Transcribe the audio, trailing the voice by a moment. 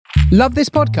Love this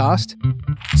podcast?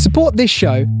 Support this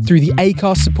show through the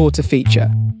Acast supporter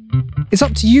feature. It's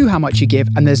up to you how much you give,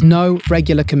 and there's no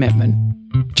regular commitment.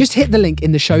 Just hit the link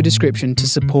in the show description to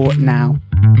support now.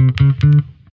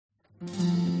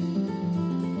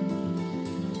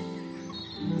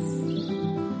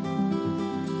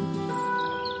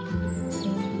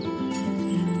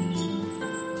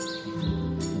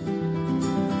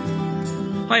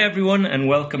 Hi everyone, and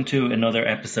welcome to another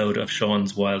episode of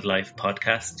Sean's Wildlife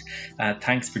Podcast.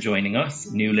 Thanks for joining us,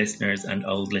 new listeners and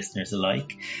old listeners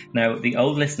alike. Now, the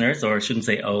old listeners, or I shouldn't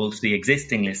say old, the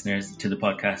existing listeners to the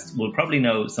podcast will probably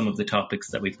know some of the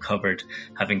topics that we've covered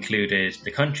have included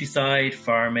the countryside,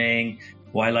 farming,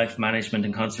 wildlife management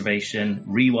and conservation,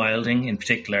 rewilding in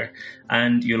particular,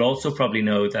 and you'll also probably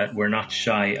know that we're not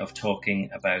shy of talking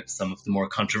about some of the more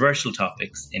controversial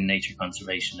topics in nature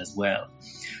conservation as well.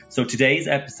 So today's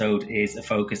episode is a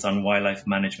focus on wildlife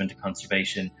management and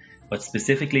conservation, but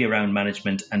specifically around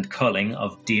management and culling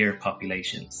of deer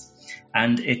populations.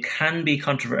 And it can be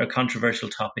a controversial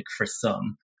topic for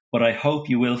some, but I hope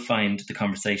you will find the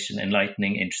conversation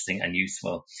enlightening, interesting and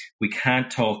useful. We can't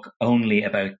talk only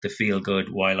about the feel-good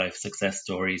wildlife success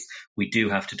stories. We do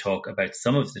have to talk about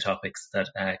some of the topics that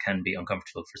can be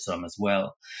uncomfortable for some as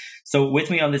well. So with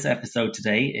me on this episode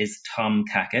today is Tom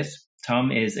Cackett.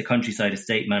 Tom is a countryside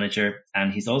estate manager,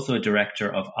 and he's also a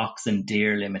director of Oxen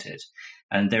Deer Limited.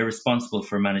 And they're responsible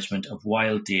for management of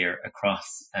wild deer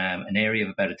across an area of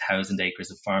about 1,000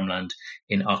 acres of farmland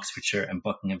in Oxfordshire and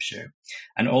Buckinghamshire.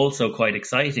 And also, quite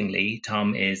excitingly,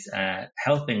 Tom is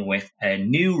helping with a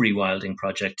new rewilding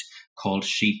project called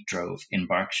Sheep Drove in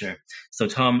Berkshire. So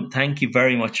Tom, thank you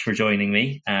very much for joining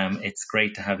me. It's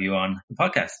great to have you on the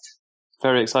podcast.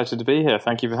 Very excited to be here.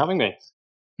 Thank you for having me.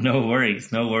 No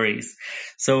worries, no worries.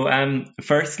 So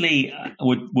firstly,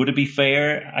 would it be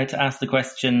fair to ask the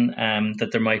question that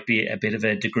there might be a bit of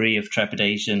a degree of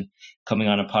trepidation coming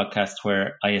on a podcast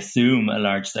where I assume a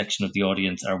large section of the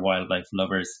audience are wildlife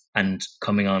lovers and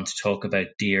coming on to talk about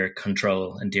deer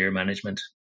control and deer management?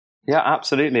 Yeah,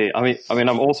 absolutely. I mean,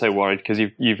 I'm also worried because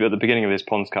you've at the beginning of this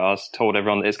podcast told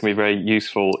everyone that it's going to be very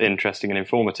useful, interesting, and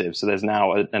informative. So there's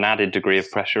now an added degree of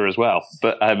pressure as well.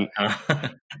 But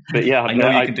yeah, I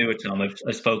know you can do it, Tom.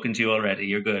 I've spoken to you already.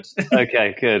 You're good.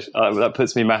 Okay, good. That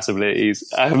puts me massively at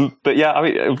ease. But yeah, I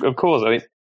mean, of course, I mean,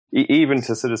 even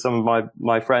to sort of some of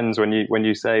my friends, when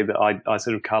you say that I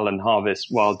sort of cull and harvest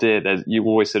wild deer, you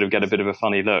always sort of get a bit of a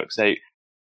funny look. So,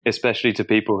 especially to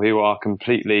people who are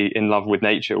completely in love with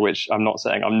nature, which I'm not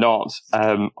saying I'm not,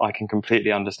 I can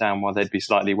completely understand why they'd be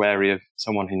slightly wary of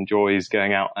someone who enjoys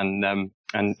going out and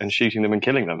shooting them and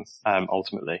killing them,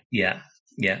 ultimately. Yeah.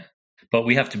 But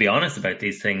we have to be honest about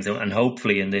these things. And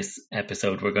hopefully in this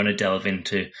episode, we're going to delve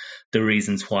into the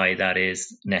reasons why that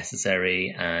is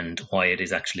necessary and why it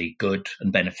is actually good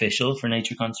and beneficial for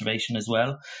nature conservation as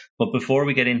well. But before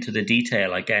we get into the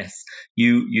detail, I guess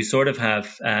you sort of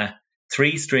have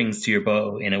three strings to your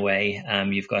bow in a way.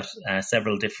 You've got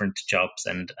several different jobs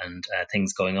and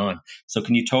things going on. So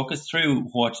can you talk us through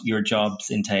what your jobs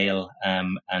entail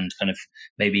and kind of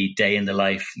maybe day in the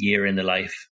life, year in the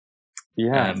life?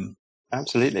 Yeah,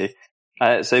 absolutely.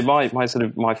 So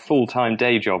my full-time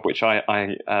day job, which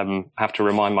I have to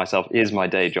remind myself is my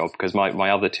day job, because my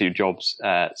other two jobs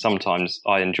sometimes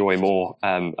I enjoy more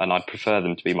and I'd prefer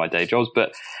them to be my day jobs,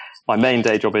 but my main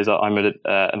day job is I'm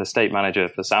an estate manager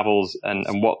for Savills,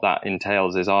 and what that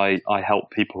entails is I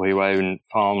help people who own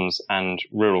farms and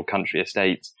rural country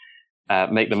estates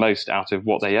make the most out of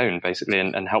what they own, basically,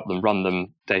 and help them run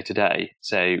them day to day.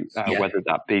 So whether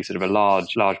that be sort of a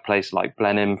large place like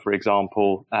Blenheim, for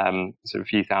example, sort of a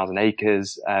few thousand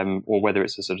acres, or whether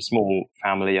it's a sort of small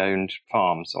family-owned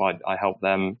farm. So I help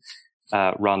them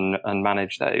run and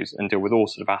manage those and deal with all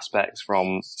sort of aspects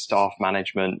from staff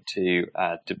management to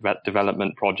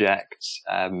development projects,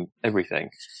 everything.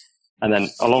 And then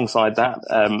alongside that,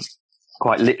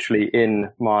 quite literally in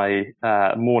my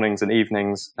mornings and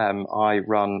evenings, I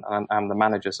run and am the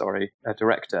manager,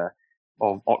 director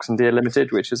of Oxen Deer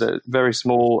Limited, which is a very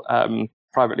small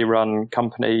privately run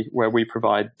company where we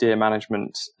provide deer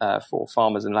management for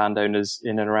farmers and landowners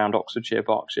in and around Oxfordshire,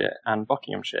 Berkshire and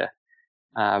Buckinghamshire.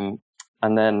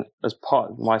 And then as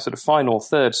part of my sort of final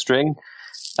third string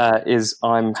is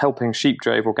I'm helping Sheep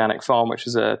Drove Organic Farm, which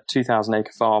is a 2,000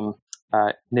 acre farm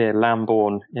near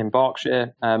Lambourne in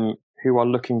Berkshire, who are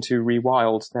looking to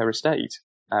rewild their estate,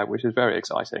 which is very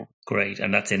exciting. Great.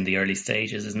 And that's in the early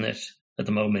stages, isn't it, at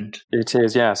the moment? It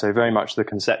is, yeah. So very much the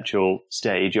conceptual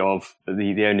stage of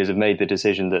the owners have made the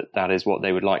decision that is what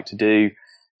they would like to do.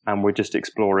 And we're just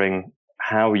exploring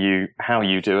how you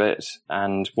do it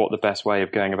and what the best way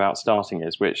of going about starting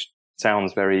is, which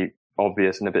sounds very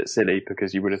obvious and a bit silly,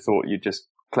 because you would have thought you'd just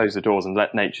close the doors and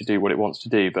let nature do what it wants to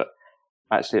do. But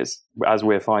actually, it's, as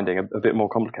we're finding, a bit more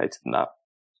complicated than that.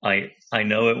 I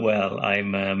know it well.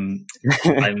 I'm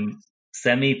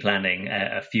semi-planning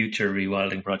a future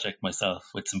rewilding project myself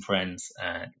with some friends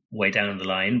way down the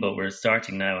line, but we're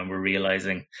starting now and we're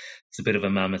realizing it's a bit of a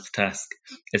mammoth task,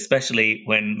 especially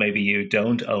when maybe you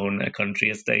don't own a country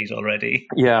estate already.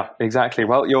 Yeah, exactly.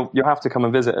 Well, you'll have to come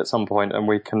and visit at some point, and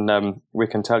we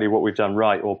can tell you what we've done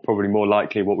right, or probably more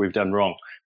likely what we've done wrong.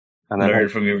 And then learn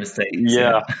from your mistakes.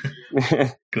 Yeah.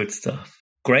 Good stuff.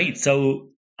 Great. So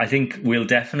I think we'll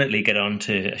definitely get on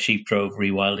to a sheep drove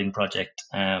rewilding project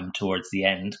towards the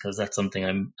end, because that's something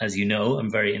I'm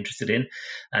very interested in,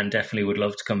 and definitely would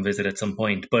love to come visit at some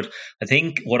point. But I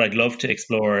think what I'd love to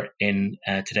explore in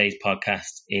today's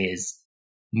podcast is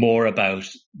more about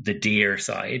the deer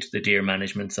side, the deer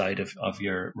management side of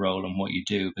your role and what you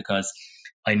do, because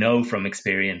I know from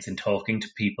experience in talking to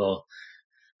people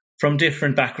from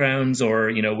different backgrounds,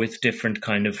 or with different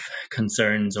kind of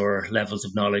concerns or levels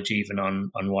of knowledge even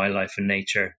on wildlife and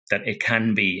nature, that it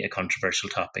can be a controversial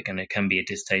topic and it can be a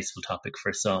distasteful topic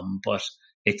for some, but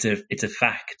it's a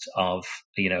fact of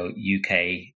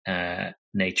UK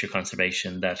nature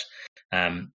conservation that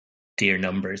deer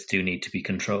numbers do need to be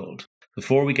controlled.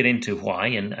 Before we get into why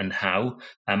and how,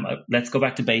 let's go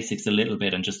back to basics a little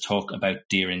bit and just talk about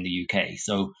deer in the UK.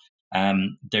 So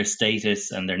their status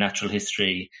and their natural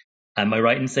history. Am I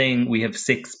right in saying we have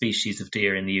 6 species of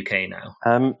deer in the UK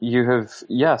now? You have,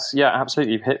 yes, yeah,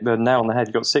 absolutely. You've hit the nail on the head.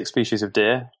 You've got 6 species of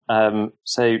deer.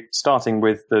 So starting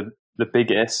with the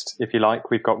biggest, if you like,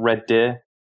 we've got red deer,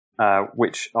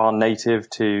 which are native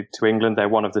to England. They're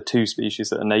one of the 2 species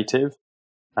that are native.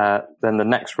 Then the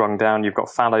next rung down, you've got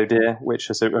fallow deer, which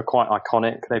are quite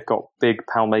iconic. They've got big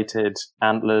palmated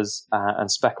antlers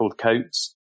and speckled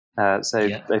coats.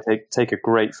 They take a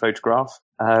great photograph.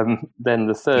 Then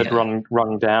the third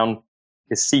rung down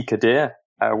is sika deer,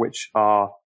 which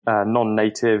are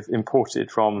non-native, imported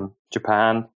from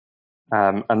Japan,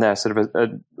 and they're sort of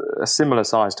a similar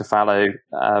size to fallow,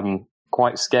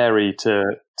 quite scary to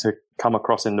come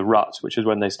across in the rut, which is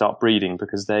when they start breeding,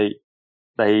 because they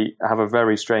have a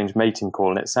very strange mating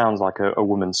call, and it sounds like a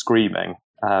woman screaming,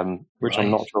 which I'm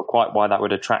not sure quite why that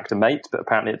would attract a mate, but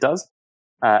apparently it does.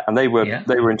 And they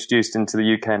were introduced into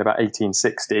the UK in about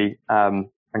 1860.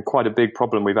 And quite a big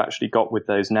problem we've actually got with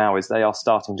those now is they are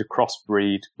starting to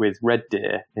crossbreed with red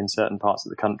deer in certain parts of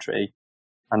the country.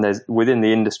 And within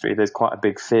the industry, there's quite a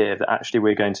big fear that actually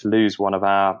we're going to lose one of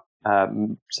our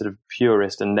sort of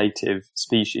purest and native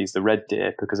species, the red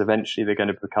deer, because eventually they're going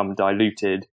to become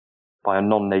diluted by a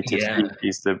non-native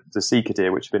species, the sika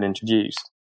deer, which have been introduced.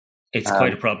 It's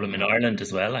quite a problem in Ireland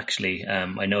as well, actually.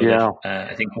 I know that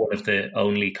I think one of the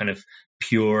only kind of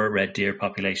pure red deer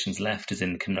populations left is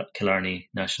in Killarney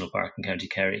National Park in County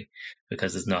Kerry,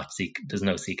 because there's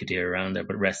no sika deer around there,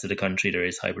 but the rest of the country there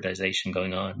is hybridization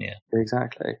going on. Yeah,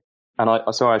 exactly. And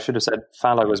I should have said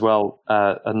fallow as well,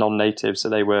 a non-native, so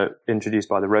they were introduced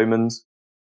by the Romans.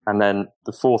 And then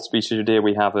the 4th species of deer,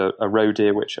 we have a roe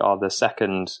deer, which are the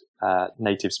second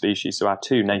native species. So our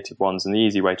 2 native ones, and the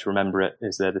easy way to remember it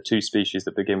is they're the 2 species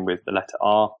that begin with the letter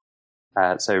R.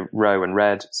 So roe and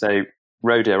red. So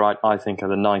roe deer, I think, are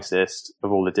the nicest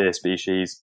of all the deer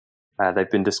species.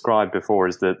 They've been described before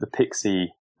as the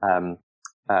pixie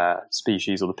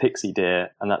species, or the pixie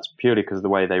deer, and that's purely because of the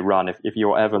way they run. If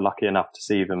you're ever lucky enough to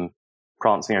see them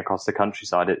prancing across the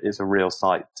countryside, it is a real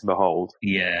sight to behold.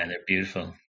 Yeah, they're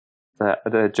beautiful.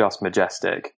 They're just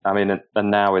majestic. I mean,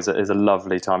 and now is a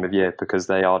lovely time of year, because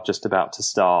they are just about to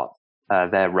start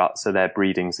their rut, so their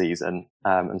breeding season.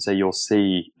 And so you'll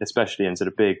see, especially in sort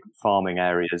of big farming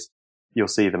areas, you'll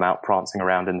see them out prancing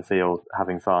around in the field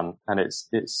having fun, and it's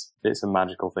a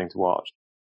magical thing to watch.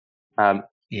 And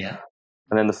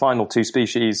then the final 2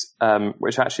 species,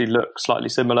 which actually look slightly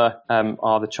similar,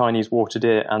 are the Chinese water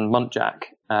deer and muntjac.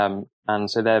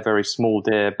 And so they're very small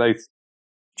deer, both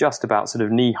just about sort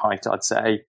of knee height, I'd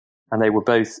say. And they were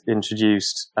both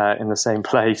introduced in the same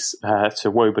place, to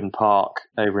Woburn Park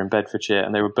over in Bedfordshire.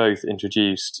 And they were both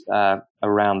introduced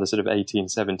around the sort of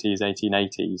 1870s,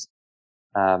 1880s.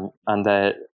 And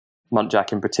their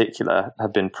muntjac in particular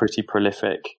have been pretty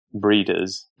prolific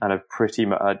breeders, and have pretty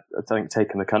much, I think,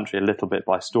 taken the country a little bit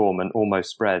by storm and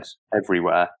almost spread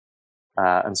everywhere.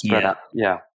 And spread out.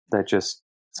 Yeah, they're just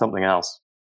something else.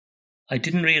 I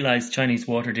didn't realize Chinese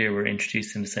water deer were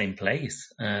introduced in the same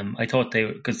place. I thought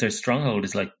because their stronghold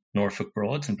is like Norfolk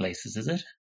Broads in places, is it?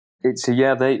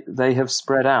 They have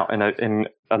spread out in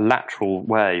a lateral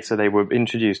way. So they were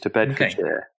introduced to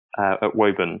Bedfordshire at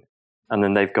Woburn, and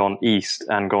then they've gone east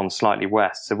and gone slightly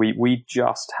west. So we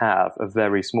just have a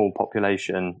very small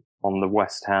population on the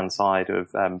west-hand side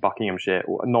of Buckinghamshire,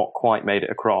 not quite made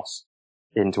it across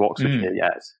into Oxfordshire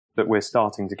yet, but we're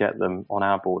starting to get them on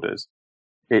our borders.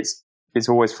 It's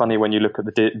always funny when you look at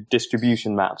the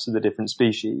distribution maps of the different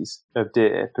species of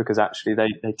deer, because actually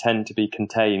they tend to be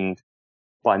contained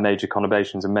by major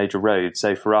conurbations and major roads.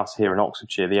 So for us here in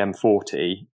Oxfordshire, the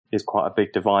M40 is quite a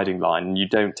big dividing line, and you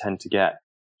don't tend to get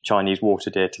Chinese water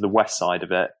deer to the west side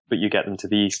of it, but you get them to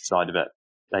the east side of it.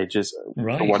 They just,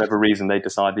 for whatever reason, they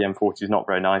decide the M40 is not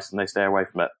very nice and they stay away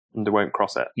from it and they won't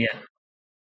cross it. Yeah.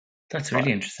 That's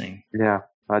really interesting. Yeah.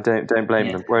 I don't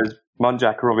blame them. Whereas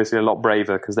muntjac are obviously a lot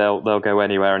braver because they'll go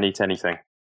anywhere and eat anything.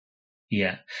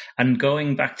 Yeah. And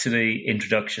going back to the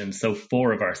introduction, so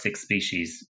 4 of our 6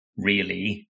 species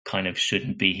really kind of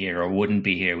shouldn't be here or wouldn't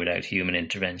be here without human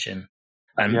intervention.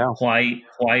 And why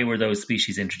were those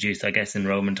species introduced? I guess in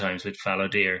Roman times with fallow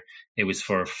deer, it was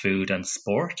for food and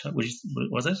sport,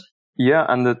 was it? Yeah,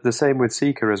 and the same with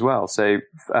sika as well. So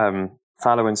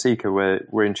fallow and sika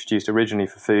were introduced originally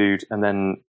for food and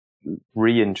then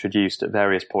reintroduced at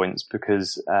various points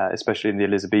because, especially in the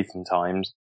Elizabethan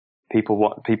times,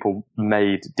 people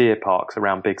made deer parks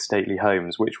around big stately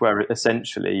homes, which were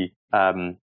essentially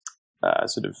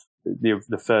sort of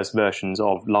the first versions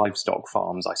of livestock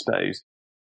farms, I suppose.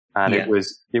 And it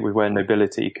was where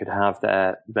nobility could have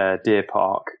their deer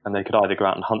park, and they could either go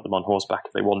out and hunt them on horseback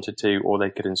if they wanted to, or they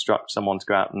could instruct someone to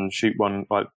go out and shoot one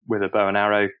with a bow and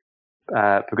arrow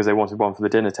because they wanted one for the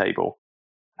dinner table.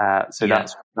 So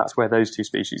that's where those 2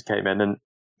 species came in. And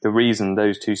the reason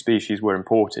those 2 species were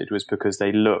imported was because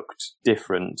they looked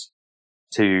different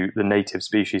to the native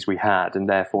species we had, and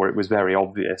therefore it was very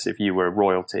obvious if you were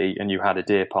royalty and you had a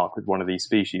deer park with one of these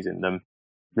species in them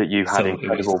that you had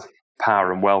incredible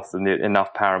power and wealth, and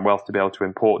enough power and wealth to be able to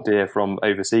import deer from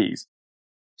overseas.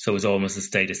 So it was almost a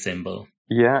status symbol.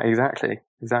 Yeah, exactly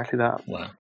that.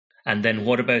 Wow. And then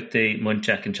what about the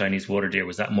muntjac and Chinese water deer?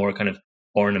 Was that more kind of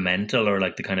ornamental or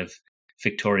like the kind of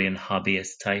Victorian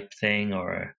hobbyist type thing,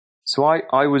 or? So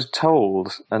I was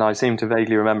told, and I seem to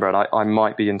vaguely remember, and I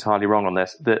might be entirely wrong on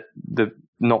this, that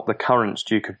not the current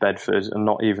Duke of Bedford and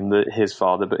not even his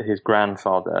father, but his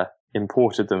grandfather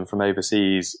imported them from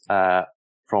overseas,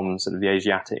 from sort of the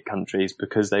Asiatic countries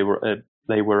because they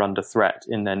were under threat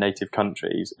in their native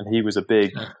countries, and he was a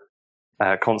big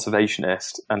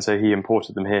conservationist, and so he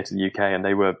imported them here to the UK, and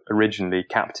they were originally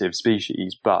captive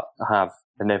species, but have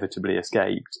inevitably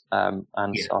escaped and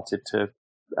started to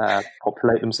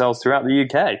populate themselves throughout the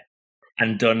UK.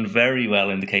 And done very well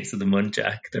in the case of the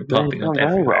muntjac. They're popping up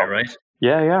everywhere, right?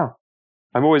 Yeah.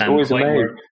 I'm always amazed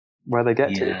where they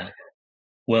get to.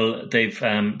 Well,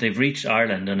 they've reached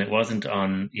Ireland, and it wasn't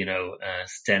on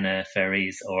Stena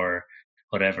ferries or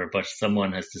whatever, but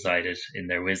someone has decided in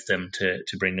their wisdom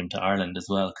to bring them to Ireland as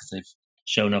well, because they've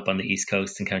shown up on the East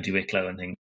Coast in County Wicklow and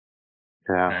things.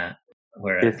 Yeah,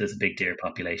 where there's a big deer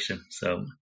population. So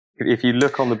if you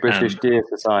look on the British Deer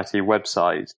Society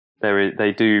website,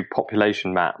 they do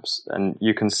population maps, and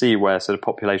you can see where sort of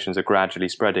populations are gradually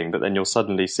spreading, but then you'll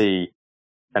suddenly see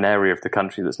an area of the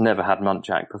country that's never had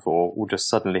muntjac before will just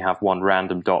suddenly have one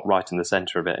random dot right in the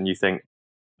center of it, and you think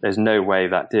there's no way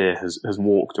that deer has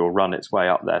walked or run its way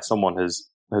up there. Someone has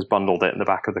bundled it in the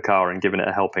back of the car and given it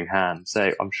a helping hand.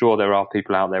 So I'm sure there are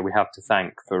people out there we have to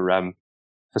thank for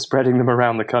spreading them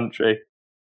around the country.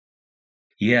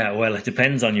 Yeah, well, it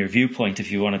depends on your viewpoint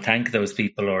if you want to thank those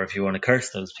people or if you want to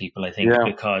curse those people, I think,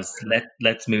 because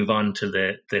let's move on to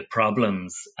the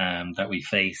problems that we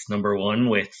face. Number one,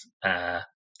 with,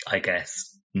 I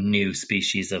guess, new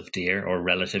species of deer or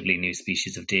relatively new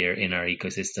species of deer in our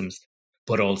ecosystems,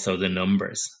 but also the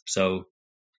numbers. So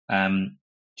do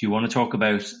you want to talk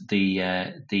about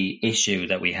the issue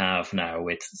that we have now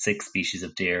with 6 species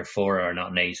of deer, 4 are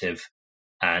not native?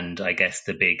 And I guess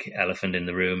the big elephant in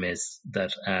the room is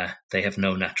that they have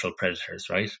no natural predators,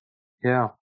 right? Yeah.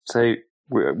 So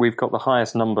we've got the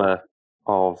highest number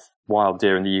of wild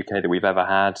deer in the UK that we've ever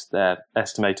had. They're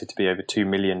estimated to be over 2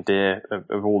 million deer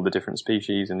of all the different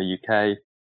species in the UK,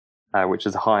 which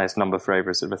is the highest number for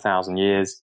over sort of 1,000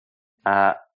 years.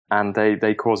 And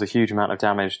they cause a huge amount of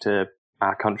damage to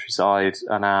our countryside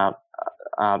and our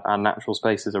natural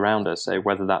spaces around us. So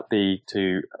whether that be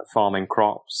to farming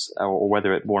crops or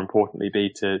whether it more importantly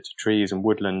be to trees and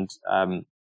woodland,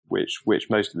 which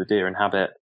most of the deer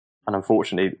inhabit. And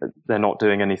unfortunately, they're not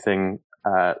doing anything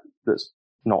that's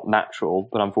not natural,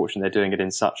 but unfortunately they're doing it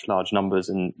in such large numbers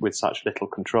and with such little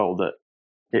control that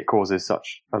it causes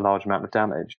such a large amount of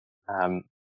damage. And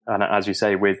as you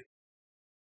say,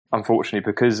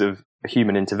 unfortunately, because of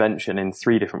human intervention in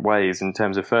 3 different ways. In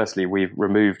terms of, firstly, we've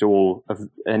removed all of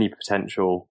any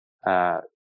potential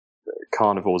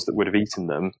carnivores that would have eaten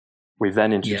them. We've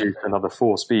then introduced another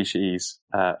 4 species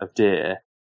of deer.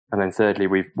 And then thirdly,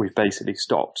 we've basically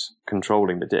stopped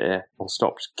controlling the deer, or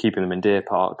stopped keeping them in deer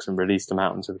parks, and released them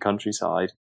out into the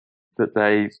countryside.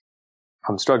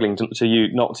 I'm struggling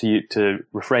to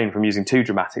refrain from using too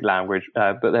dramatic language,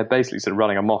 but they're basically sort of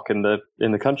running amok in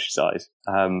the countryside,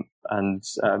 and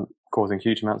causing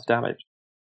huge amounts of damage.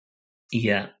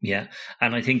 Yeah.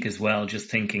 And I think as well,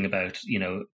 just thinking about,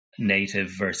 native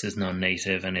versus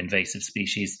non-native and invasive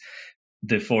species,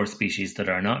 the 4 species that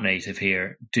are not native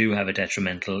here do have a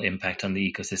detrimental impact on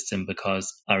the ecosystem,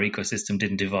 because our ecosystem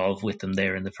didn't evolve with them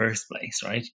there in the first place,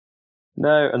 right?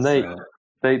 No, and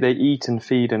they eat and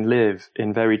feed and live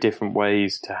in very different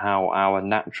ways to how our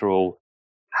natural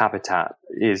habitat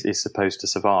is supposed to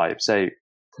survive. So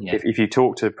if you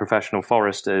talk to professional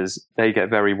foresters, they get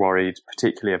very worried,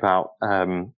 particularly about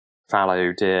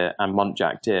fallow deer and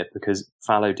muntjac deer, because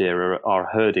fallow deer are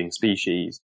a herding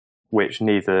species, which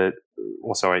roe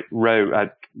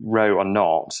are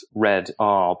not, red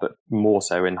are, but more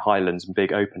so in highlands and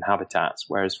big open habitats,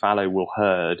 whereas fallow will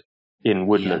herd in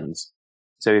woodlands.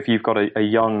 So if you've got a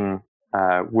young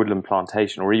woodland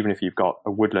plantation, or even if you've got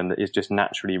a woodland that is just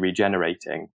naturally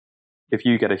regenerating, if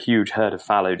you get a huge herd of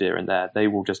fallow deer in there, they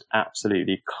will just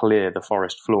absolutely clear the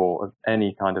forest floor of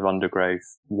any kind of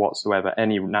undergrowth whatsoever,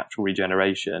 any natural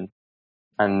regeneration.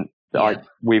 And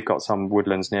we've got some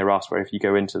woodlands near us where if you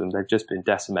go into them, they've just been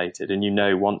decimated. And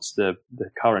once the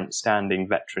current standing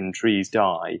veteran trees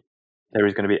die, there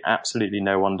is going to be absolutely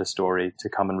no understory to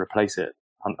come and replace it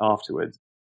afterwards.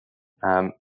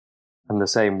 And the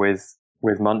same with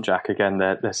muntjac. Again,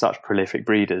 they're such prolific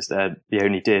breeders. They're the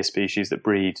only deer species that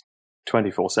breed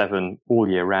 24/7 all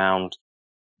year round.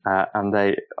 And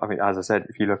as I said,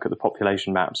 if you look at the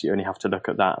population maps, you only have to look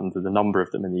at that and the number of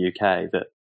them in the UK, that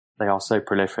they are so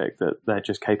prolific that they're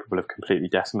just capable of completely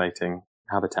decimating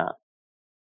habitat.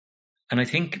 And I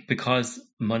think because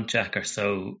muntjac are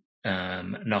so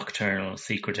nocturnal,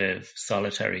 secretive,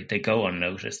 solitary, they go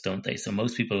unnoticed, don't they? So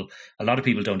a lot of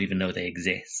people don't even know they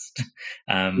exist.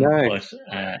 But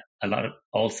a lot of,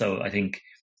 also, I think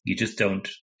you just don't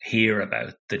hear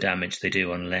about the damage they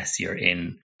do unless you're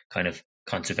in kind of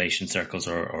conservation circles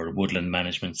or woodland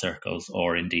management circles,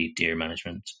 or indeed deer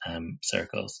management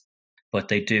circles. But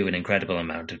they do an incredible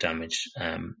amount of damage,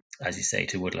 as you say,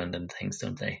 to woodland and things,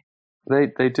 don't they?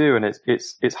 They do, and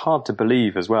it's hard to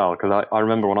believe as well, because I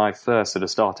remember when I first sort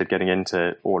of started getting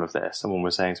into all of this, someone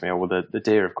was saying to me, "Oh, well, the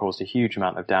deer have caused a huge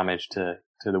amount of damage to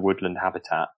the woodland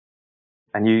habitat,"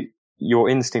 and your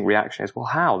instinct reaction is, "Well,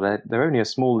 how? They're only a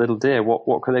small little deer.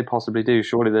 What could they possibly do?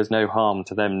 Surely there's no harm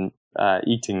to them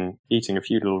eating a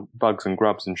few little bugs and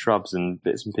grubs and shrubs and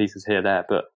bits and pieces here there."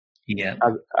 But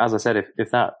as I said,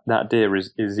 if that deer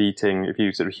is eating, if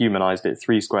you sort of humanized it,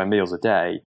 3 square meals a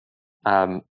day,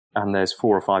 and there's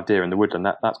 4 or 5 deer in the woodland,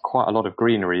 that's quite a lot of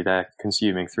greenery they're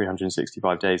consuming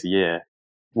 365 days a year,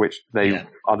 which they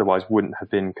otherwise wouldn't have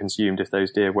been consumed if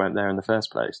those deer weren't there in the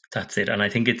first place. That's it. And I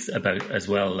think it's about as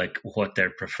well, like what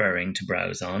they're preferring to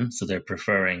browse on. So they're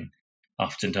preferring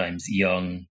oftentimes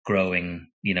young, growing,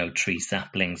 tree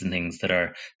saplings and things that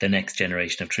are the next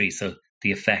generation of trees. So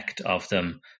the effect of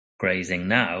them grazing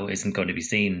now isn't going to be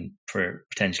seen for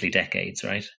potentially decades,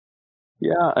 right?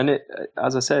 Yeah, and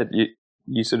as I said,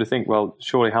 you sort of think, well,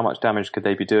 surely how much damage could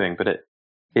they be doing? But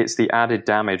it's the added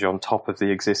damage on top of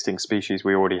the existing species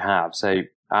we already have. So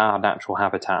our natural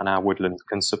habitat and our woodlands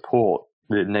can support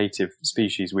the native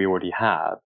species we already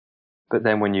have. But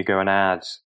then when you go and add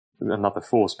another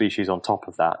 4 species on top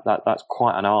of that's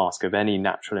quite an ask of any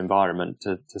natural environment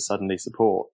to suddenly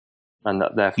support. And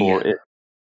that therefore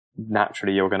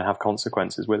naturally you're going to have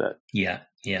consequences with it.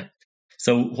 Yeah.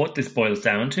 So what this boils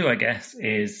down to, I guess,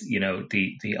 is,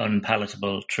 the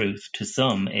unpalatable truth to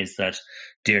some is that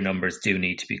deer numbers do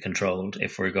need to be controlled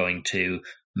if we're going to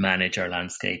manage our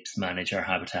landscapes, manage our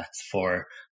habitats for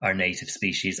our native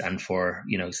species and for,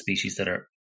 species that are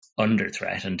under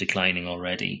threat and declining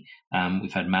already.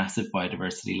 We've had massive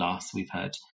biodiversity loss. We've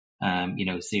had,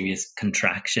 serious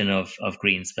contraction of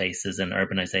green spaces and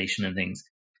urbanization and things.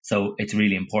 So it's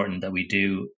really important that we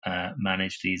do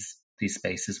manage these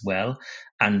spaces well,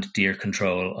 and deer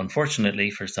control, unfortunately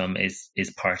for some, is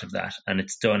part of that, and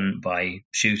it's done by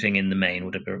shooting in the main.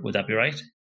 Would that be right?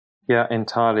 Yeah,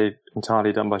 entirely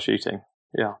done by shooting.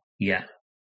 Yeah.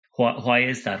 Why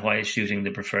is that? Why is shooting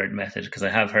the preferred method? Because I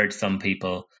have heard some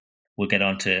people, we'll get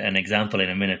on to an example in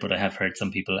a minute, but I have heard some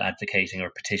people advocating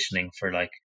or petitioning for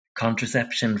like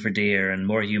contraception for deer and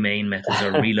more humane methods,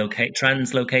 or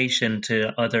translocation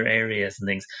to other areas and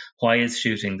things. Why is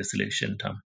shooting the solution,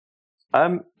 Tom?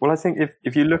 Well, I think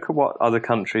if you look at what other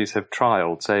countries have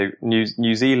trialled, so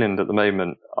New Zealand at the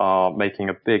moment are making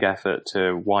a big effort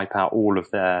to wipe out all of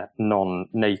their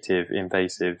non-native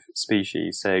invasive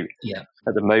species. So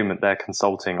at the moment they're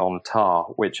consulting on tahr,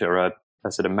 which are a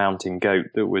sort of mountain goat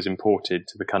that was imported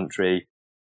to the country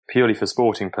purely for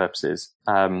sporting purposes.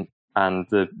 And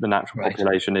the natural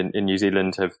population in New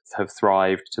Zealand have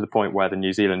thrived to the point where the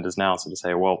New Zealanders now sort of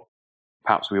say, well,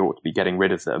 perhaps we ought to be getting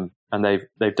rid of them. And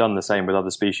they've done the same with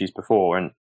other species before.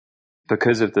 And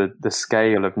because of the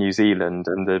scale of New Zealand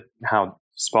and how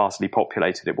sparsely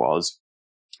populated it was,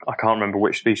 I can't remember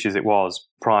which species it was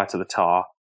prior to the tahr,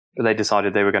 but they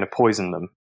decided they were going to poison them.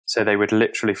 So they would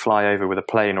literally fly over with a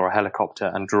plane or a helicopter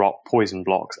and drop poison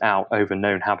blocks out over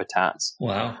known habitats.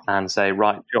 Wow. And say,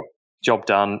 right, job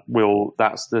done.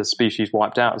 That's the species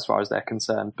wiped out as far as they're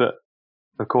concerned. But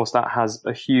of course, that has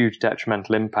a huge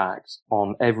detrimental impact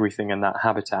on everything in that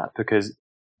habitat, because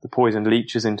the poison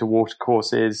leaches into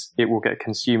watercourses. It will get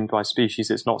consumed by species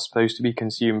it's not supposed to be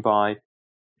consumed by.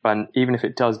 And even if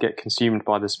it does get consumed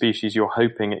by the species you're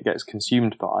hoping it gets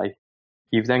consumed by,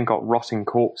 you've then got rotting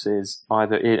corpses,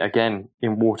 either in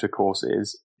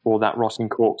watercourses, or that rotting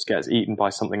corpse gets eaten by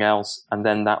something else, and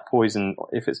then that poison,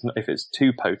 if it's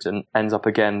too potent, ends up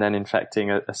again then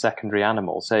infecting a secondary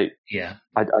animal. So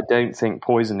I don't think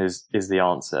poison is the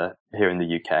answer here in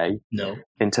the UK. No.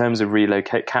 In terms of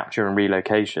capture and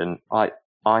relocation, I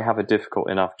have a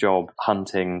difficult enough job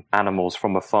hunting animals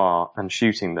from afar and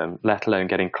shooting them, let alone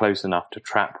getting close enough to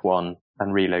trap one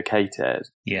and relocate it.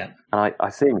 Yeah. And I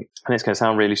think, and it's going to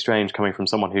sound really strange coming from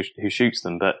someone who shoots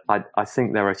them, but I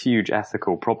think there are huge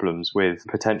ethical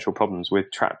potential problems with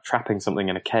trapping something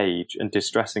in a cage and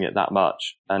distressing it that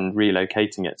much and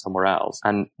relocating it somewhere else.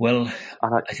 And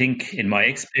I think in my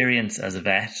experience as a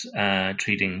vet,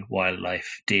 treating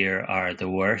wildlife, deer are the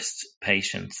worst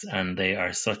patients, and they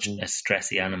are such a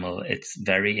stressy animal. It's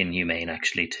very inhumane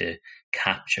actually to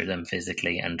capture them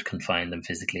physically and confine them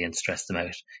physically and stress them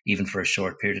out, even for a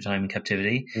short period of time in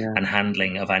captivity. And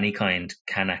handling of any kind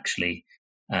can actually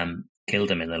kill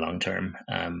them in the long term,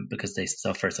 because they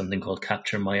suffer something called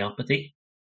capture myopathy.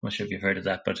 I'm not sure if you've heard of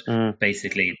that, but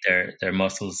basically their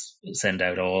muscles send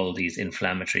out all these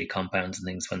inflammatory compounds and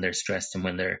things when they're stressed and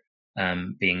when they're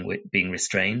being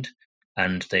restrained,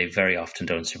 and they very often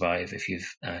don't survive if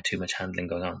you've too much handling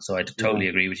going on. So I totally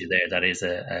agree with you there. That is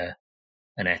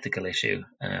an ethical issue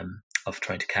of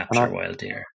trying to capture wild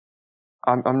deer.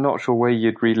 I'm not sure where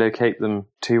you'd relocate them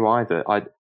to either.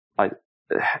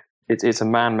 It's a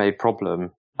man-made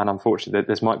problem, and unfortunately,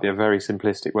 this might be a very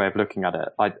simplistic way of looking at it.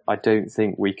 I don't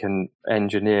think we can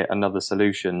engineer another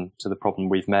solution to the problem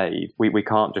we've made. We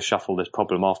can't just shuffle this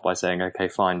problem off by saying, okay,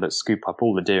 fine, let's scoop up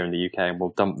all the deer in the UK and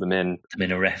we'll dump them in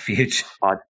a refuge.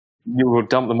 You will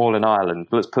dump them all in Ireland.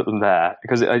 Let's put them there,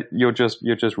 because you're just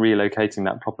relocating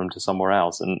that problem to somewhere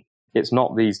else. And it's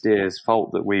not these deer's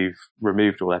fault that we've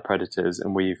removed all their predators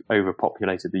and we've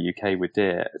overpopulated the UK with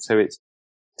deer. So it's,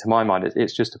 to my mind,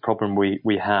 it's just a problem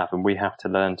we have, and we have to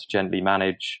learn to gently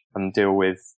manage and deal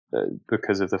with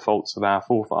because of the faults of our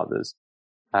forefathers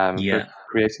for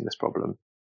creating this problem.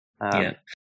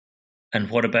 And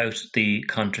what about the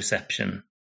contraception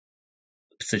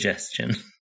suggestion?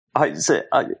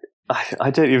 I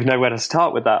don't even know where to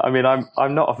start with that. I mean,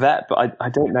 I'm not a vet, but I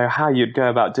don't know how you'd go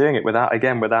about doing it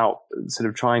without sort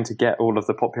of trying to get all of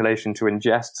the population to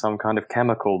ingest some kind of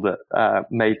chemical that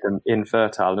made them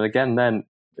infertile. And again, then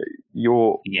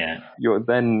you're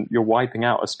wiping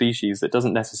out a species that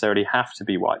doesn't necessarily have to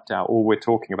be wiped out. All we're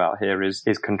talking about here is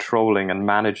controlling and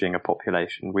managing a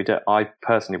population. I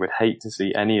personally would hate to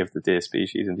see any of the deer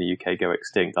species in the UK go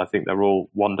extinct. I think they're all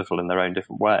wonderful in their own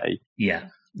different way. Yeah.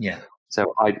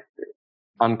 So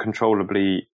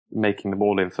uncontrollably making them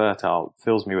all infertile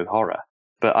fills me with horror.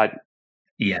 But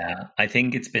I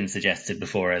think it's been suggested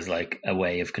before as like a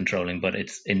way of controlling, but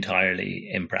it's entirely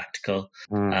impractical.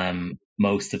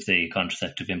 Most of the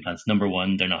contraceptive implants, number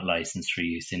one, they're not licensed for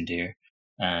use in deer.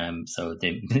 So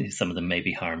some of them may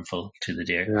be harmful to the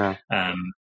deer.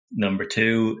 Number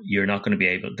two, you're not going to be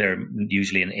able, they're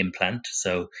usually an implant.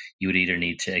 So you would either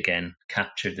need to, again,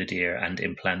 capture the deer and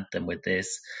implant them with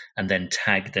this and then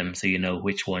tag them so you know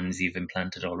which ones you've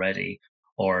implanted already,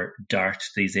 or dart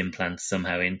these implants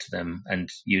somehow into them. And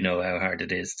you know how hard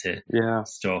it is to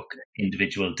stalk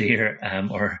individual deer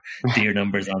or deer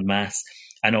numbers en masse.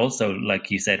 And also,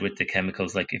 like you said, with the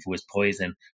chemicals, like if it was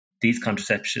poison, these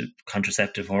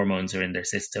contraceptive hormones are in their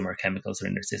system, or chemicals are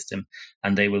in their system,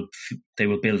 and they will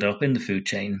build up in the food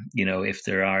chain. If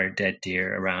there are dead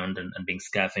deer around and being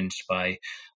scavenged by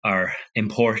our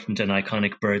important and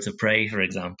iconic birds of prey, for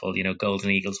example, golden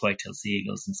eagles, white-tailed sea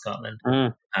eagles in Scotland.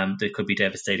 There could be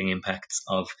devastating impacts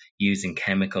of using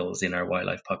chemicals in our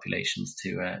wildlife populations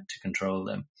to control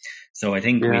them. So I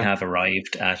think we have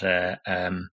arrived at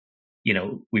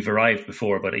we've arrived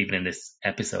before, but even in this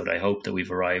episode, I hope that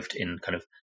we've arrived in kind of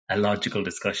a logical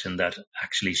discussion that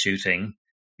actually shooting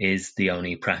is the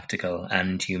only practical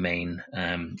and humane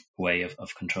way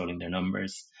of controlling their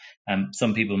numbers.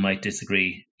 Some people might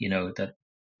disagree, that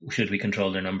should we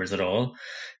control their numbers at all?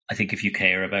 I think if you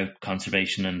care about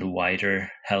conservation and the wider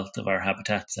health of our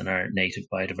habitats and our native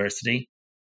biodiversity,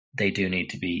 they do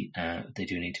need to be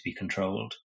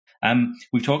controlled.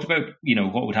 We've talked about,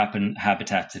 what would happen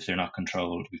habitats if they're not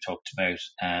controlled. We've talked about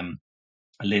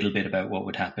a little bit about what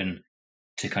would happen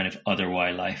to kind of other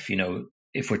wildlife.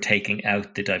 If we're taking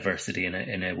out the diversity in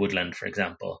a woodland, for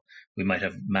example, we might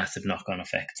have massive knock-on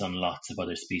effects on lots of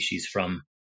other species, from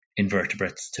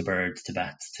invertebrates to birds to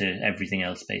bats to everything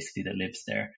else basically that lives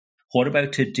there. What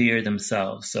about to deer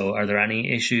themselves? So are there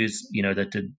any issues,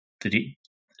 that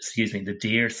the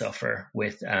deer suffer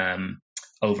with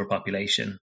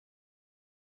overpopulation?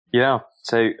 Yeah,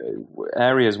 so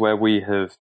areas where we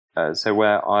have,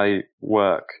 where I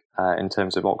work in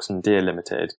terms of Oxon Deer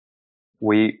Limited,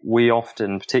 we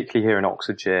often, particularly here in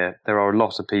Oxfordshire, there are a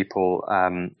lot of people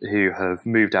who have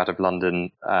moved out of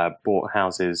London, bought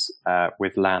houses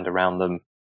with land around them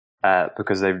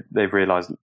because they've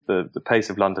realised the pace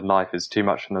of London life is too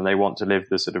much for them. They want to live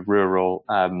the sort of rural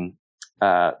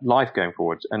life going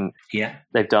forward. And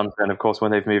they've done so. And of course,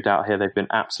 when they've moved out here, they've been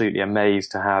absolutely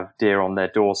amazed to have deer on their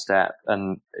doorstep.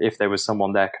 And if there was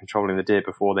someone there controlling the deer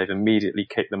before, they've immediately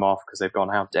kicked them off because they've gone,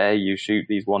 how dare you shoot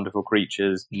these wonderful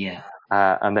creatures?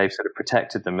 And they've sort of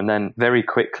protected them. And then very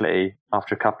quickly,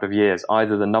 after a couple of years,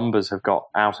 either the numbers have got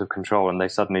out of control and they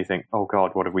suddenly think, oh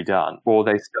God, what have we done? Or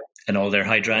they still... And all their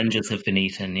hydrangeas have been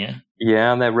eaten,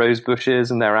 Yeah, and their rose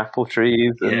bushes and their apple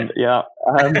trees. And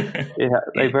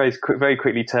they very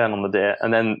quickly turn on the deer.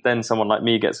 And then someone like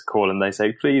me gets a call and they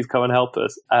say, please come and help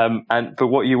us. But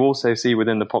what you also see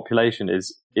within the population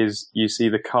is you see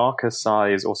the carcass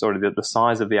size, or the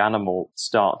size of the animal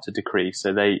start to decrease.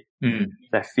 So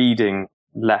they're feeding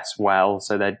less well,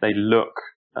 so they look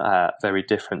very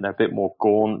different. They're a bit more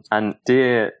gaunt. And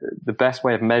deer, the best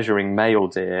way of measuring male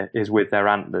deer is with their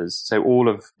antlers. So all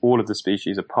of the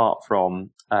species, apart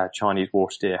from Chinese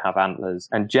water deer, have antlers.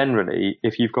 And generally,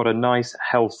 if you've got a nice,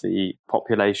 healthy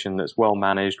population that's well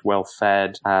managed, well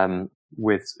fed, and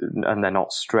they're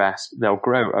not stressed, they'll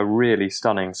grow a really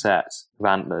stunning set of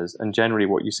antlers. And generally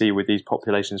what you see with these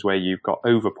populations where you've got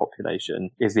overpopulation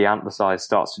is the antler size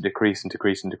starts to decrease and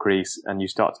decrease and decrease, and you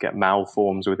start to get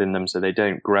malforms within them, so they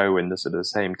don't grow in the sort of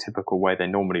same typical way they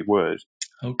normally would.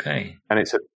 Okay. And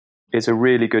it's a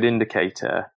really good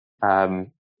indicator,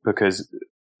 because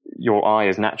your eye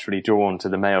is naturally drawn to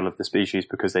the male of the species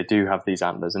because they do have these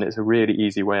antlers. And it's a really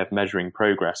easy way of measuring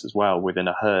progress as well within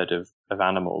a herd of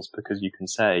animals, because you can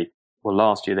say, well,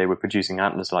 last year they were producing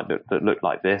antlers that look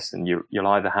like this, and you'll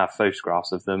either have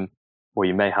photographs of them, or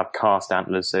you may have cast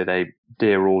antlers, so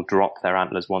deer all drop their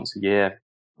antlers once a year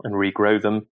and regrow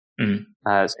them.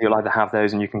 So you'll either have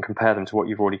those and you can compare them to what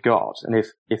you've already got. And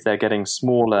if they're getting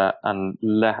smaller and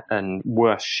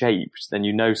worse shaped, then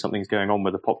you know something's going on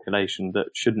with the population that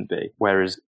shouldn't be.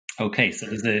 Whereas... Okay, so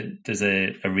there's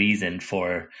a reason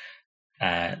for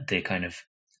the kind of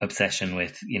obsession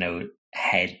with,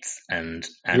 heads and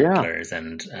antlers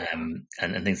and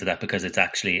things like that, because it's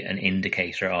actually an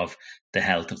indicator of the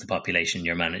health of the population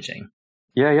you're managing.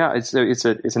 Yeah. It's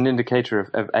an indicator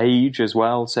of age as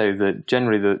well. So that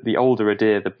generally the older a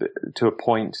deer, to a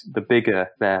point, the bigger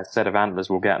their set of antlers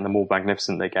will get and the more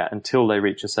magnificent they get, until they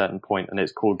reach a certain point, and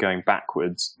it's called going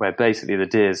backwards, where basically the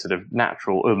deer's sort of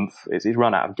natural oomph is he's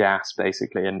run out of gas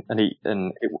basically, and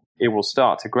it will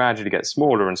start to gradually get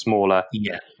smaller and smaller.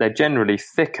 Yeah. They're generally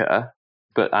thicker,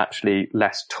 but actually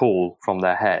less tall from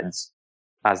their heads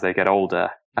as they get older,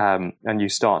 and you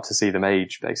start to see them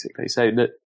age basically. So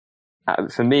that.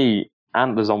 For me,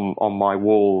 antlers on my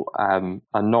wall are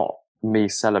not me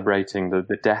celebrating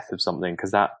the death of something,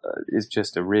 because that is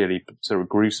just a really sort of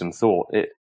gruesome thought.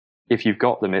 If you've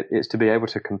got them, it's to be able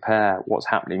to compare what's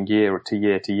happening year to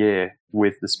year to year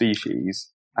with the species,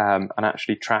 and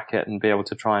actually track it and be able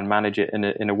to try and manage it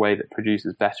in a way that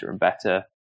produces better and better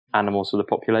animals for the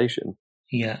population.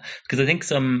 Yeah, because I think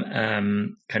some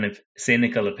kind of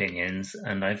cynical opinions,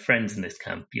 and I have friends in this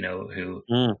camp, who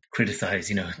criticize,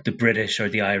 the British or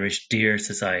the Irish Deer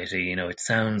Society. It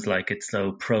sounds like it's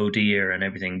so pro deer and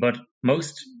everything, but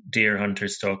most deer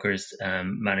hunters, stalkers,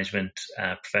 management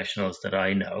professionals that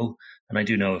I know, and I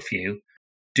do know a few,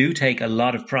 do take a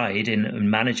lot of pride in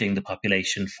managing the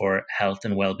population for health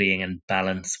and well-being and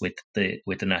balance with the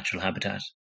natural habitat.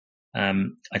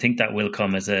 I think that will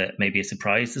come as maybe a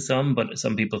surprise to some, but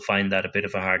some people find that a bit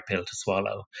of a hard pill to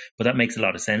swallow. But that makes a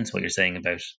lot of sense what you're saying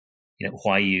about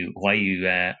why you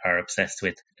are obsessed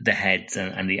with the heads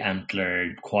and the antler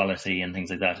quality and things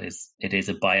like that. It is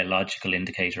a biological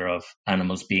indicator of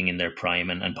animals being in their prime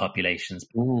and populations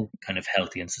kind of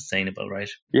healthy and sustainable,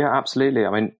 right? Yeah, absolutely. I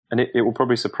mean, and it will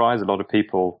probably surprise a lot of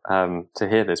people to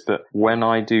hear this, but when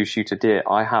I do shoot a deer,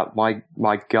 I have my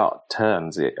gut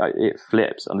turns, it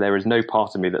flips, and there is no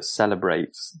part of me that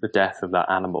celebrates the death of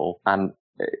that animal. And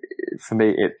for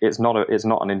me, it's not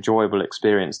an enjoyable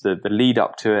experience. The lead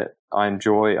up to it, I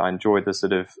enjoy the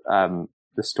sort of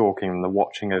the stalking and the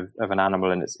watching of an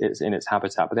animal and it's in its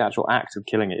habitat, but the actual act of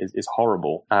killing it is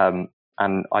horrible.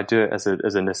 And I do it as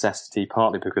a necessity,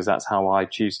 partly because that's how I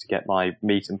choose to get my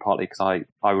meat, and partly because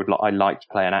I like to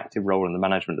play an active role in the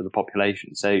management of the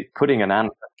population. So putting an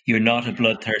antler. You're not a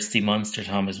bloodthirsty monster,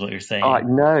 Tom, is what you're saying.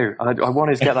 No, I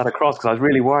wanted to get that across because I was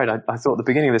really worried. I thought at the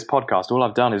beginning of this podcast, all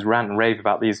I've done is rant and rave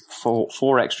about these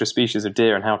four extra species of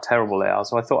deer and how terrible they are.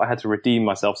 So I thought I had to redeem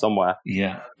myself somewhere.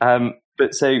 Yeah.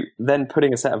 But so then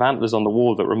putting a set of antlers on the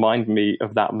wall that remind me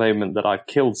of that moment that I've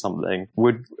killed something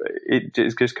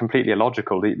is just completely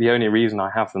illogical. The only reason I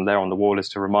have them there on the wall is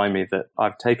to remind me that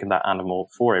I've taken that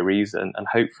animal for a reason, and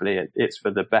hopefully it's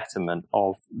for the betterment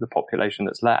of the population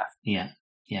that's left. Yeah.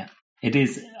 Yeah, it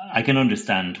is. I can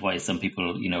understand why some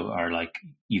people, are like,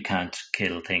 you can't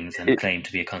kill things and claim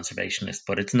to be a conservationist,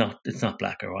 but it's not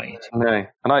black or white. No,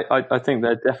 and I think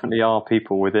there definitely are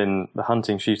people within the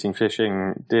hunting, shooting,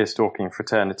 fishing, deer stalking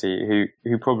fraternity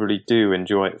who probably do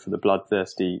enjoy it for the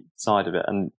bloodthirsty side of it.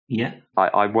 And yeah,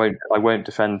 I won't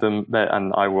defend them,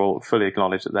 and I will fully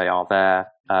acknowledge that they are there.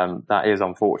 That is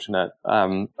unfortunate,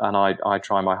 and I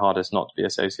try my hardest not to be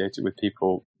associated with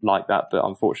people like that. But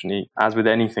unfortunately, as with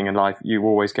anything in life, you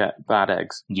always get bad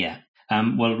eggs. Yeah.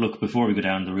 Well, look, before we go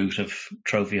down the route of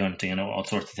trophy hunting and all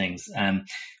sorts of things,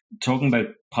 talking about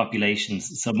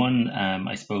populations, someone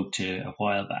I spoke to a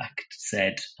while back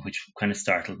said, which kind of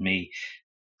startled me,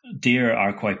 deer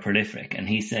are quite prolific. And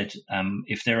he said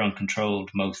if they're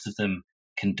uncontrolled, most of them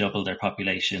can double their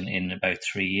population in about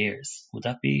 3 years. Would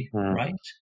that be right?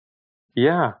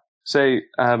 Yeah. So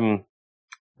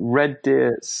red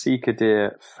deer, sika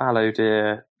deer, fallow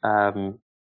deer.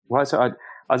 So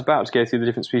I was about to go through the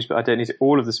different species, but I don't need to.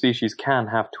 All of the species can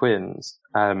have twins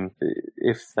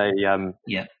if they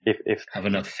if have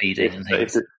enough feeding and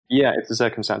things. If the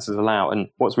circumstances allow. And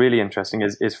what's really interesting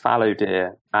is fallow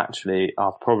deer actually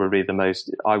are probably the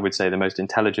most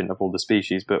intelligent of all the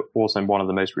species, but also one of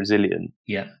the most resilient.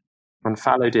 Yeah. And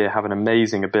fallow deer have an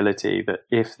amazing ability that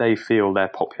if they feel their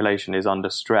population is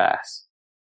under stress,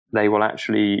 they will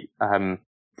actually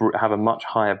have a much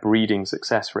higher breeding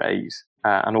success rate.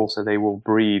 And also they will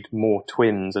breed more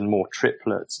twins and more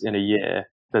triplets in a year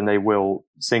than they will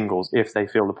singles if they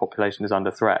feel the population is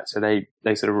under threat. So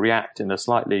they sort of react in a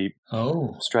slightly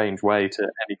strange way to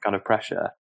any kind of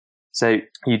pressure. So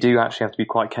you do actually have to be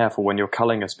quite careful when you're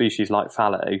culling a species like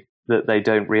fallow that they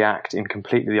don't react in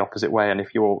completely the opposite way. And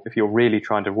if you're really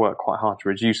trying to work quite hard to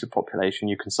reduce the population,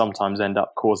 you can sometimes end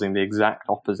up causing the exact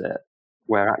opposite.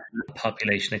 Where actually,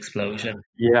 population explosion.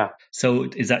 Yeah. So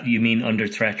is that, you mean under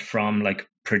threat from like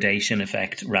predation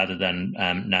effect rather than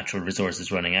natural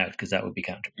resources running out? Because that would be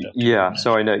counterproductive. Yeah.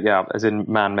 Sorry, no. Yeah, as in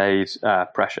man-made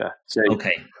pressure. So,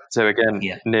 okay. So again,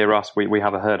 near us, we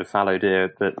have a herd of fallow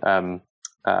deer that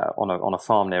on a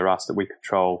farm near us that we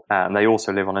control, and they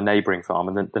also live on a neighbouring farm.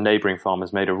 And the neighbouring farm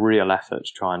has made a real effort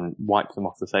to try and wipe them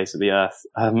off the face of the earth,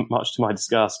 much to my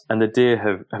disgust. And the deer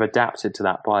have adapted to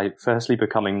that by firstly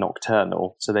becoming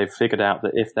nocturnal. So they've figured out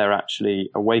that if they're actually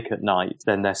awake at night,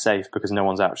 then they're safe because no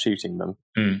one's out shooting them.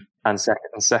 And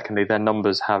secondly, their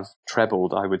numbers have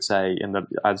trebled, I would say,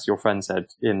 as your friend said,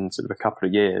 in sort of a couple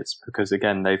of years, because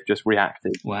again, they've just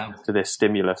reacted to this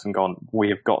stimulus and gone, we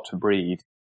have got to breed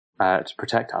to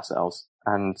protect ourselves.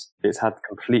 And it's had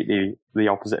completely the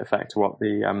opposite effect to what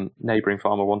the neighbouring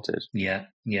farmer wanted. Yeah.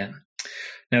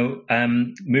 Now,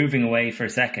 moving away for a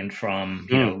second from,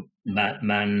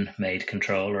 man-made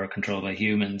control or control by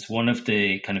humans, one of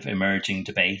the kind of emerging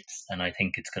debates, and I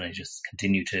think it's going to just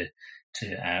continue to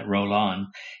roll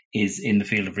on is in the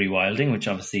field of rewilding, which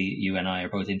obviously you and I are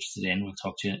both interested in. We'll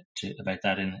talk to you about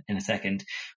that in a second.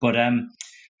 But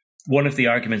one of the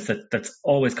arguments that's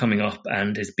always coming up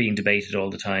and is being debated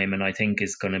all the time, and I think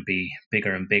is going to be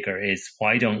bigger and bigger, is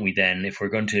why don't we then, if we're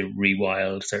going to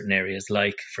rewild certain areas,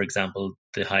 like, for example,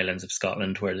 the Highlands of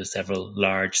Scotland, where there's several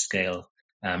large-scale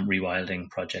rewilding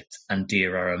projects, and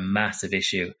deer are a massive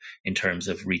issue in terms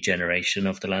of regeneration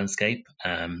of the landscape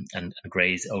and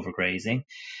overgrazing.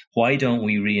 Why don't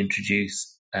we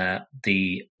reintroduce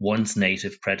the once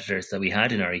native predators that we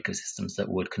had in our ecosystems that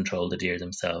would control the deer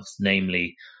themselves,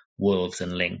 namely wolves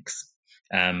and lynx?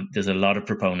 There's a lot of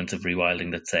proponents of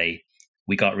rewilding that say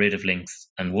we got rid of lynx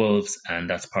and wolves and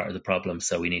that's part of the problem,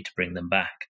 so we need to bring them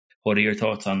back. What are your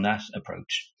thoughts on that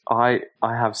approach? I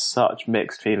have such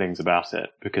mixed feelings about it,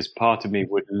 because part of me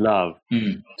would love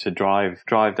to drive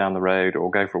down the road or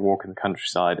go for a walk in the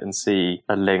countryside and see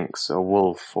a lynx or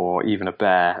wolf or even a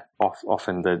bear off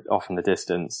in the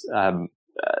distance.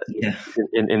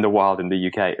 In the wild in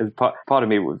the UK. Part of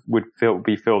me would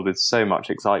be filled with so much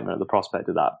excitement at the prospect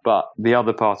of that. But the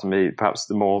other part of me, perhaps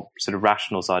the more sort of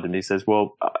rational side of me, says,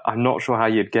 well, I'm not sure how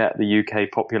you'd get the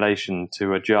UK population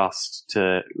to adjust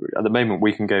to, at the moment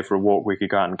we can go for a walk, we could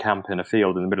go out and camp in a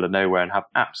field in the middle of nowhere and have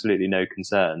absolutely no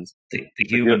concerns. The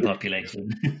human population.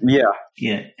 Yeah.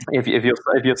 If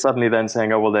you're suddenly then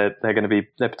saying, oh well,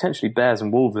 they're potentially bears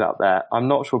and wolves out there, I'm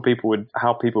not sure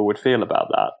how people would feel about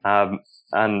that.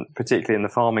 And particularly in the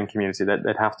farming community,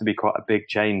 there'd have to be quite a big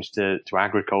change to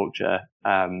agriculture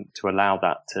to allow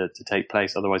that to take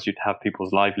place. Otherwise, you'd have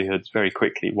people's livelihoods very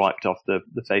quickly wiped off the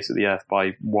face of the earth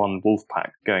by one wolf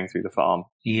pack going through the farm.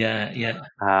 Yeah.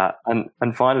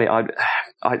 And finally,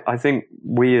 I think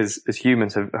we as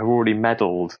humans have already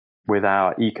meddled with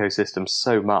our ecosystem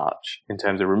so much in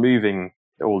terms of removing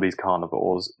all these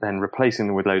carnivores, then replacing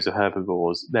them with loads of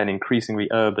herbivores, then increasingly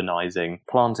urbanizing,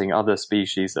 planting other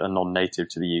species that are non-native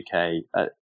to the UK.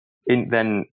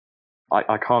 Then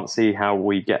I can't see how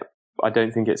we get. I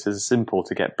don't think it's as simple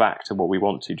to get back to what we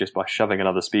want to just by shoving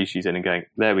another species in and going,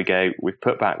 there we go, we've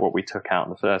put back what we took out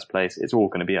in the first place. It's all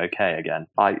going to be okay again.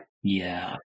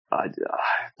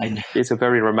 It's a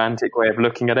very romantic way of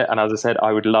looking at it, and as I said,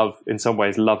 I would in some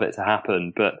ways love it to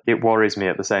happen, but it worries me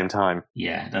at the same time.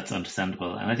 Yeah, that's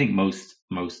understandable, and I think most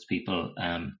people,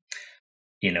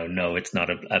 know it's not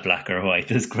a black or white.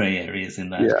 There's grey areas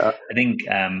in that. Yeah. I think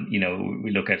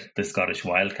we look at the Scottish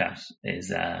wildcat is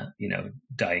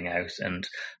dying out, and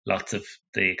lots of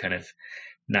the kind of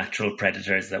natural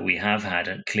predators that we have had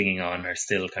and clinging on are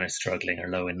still kind of struggling or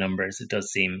low in numbers. It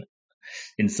does seem,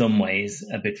 in some ways,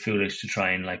 a bit foolish to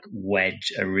try and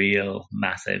wedge a real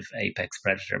massive apex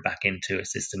predator back into a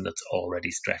system that's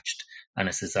already stretched and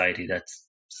a society that's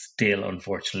still,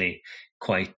 unfortunately,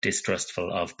 quite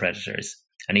distrustful of predators.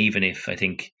 And even if, I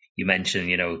think you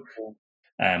mentioned,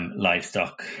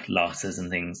 livestock losses and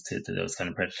things to those kind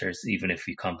of predators, even if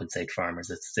we compensate farmers,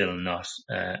 it's still not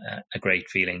a great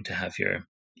feeling to have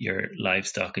your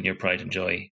livestock and your pride and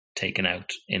joy taken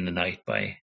out in the night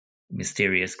by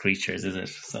mysterious creatures, is it?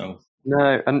 So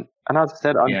no, and as I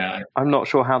said, I'm not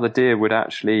sure how the deer would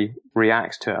actually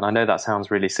react to it. And I know that sounds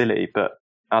really silly, but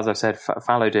as I've said,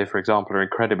 fallow deer, for example, are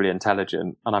incredibly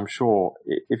intelligent, and I'm sure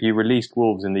if you released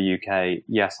wolves in the UK,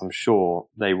 yes, I'm sure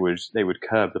they would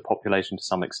curb the population to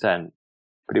some extent.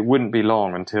 But it wouldn't be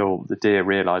long until the deer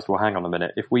realised, well, hang on a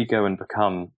minute, if we go and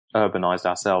become urbanised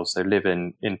ourselves, so live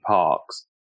in parks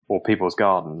or people's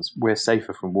gardens, we're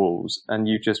safer from wolves. And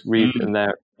you just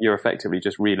you're effectively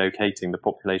just relocating the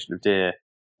population of deer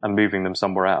and moving them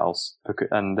somewhere else.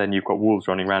 And then you've got wolves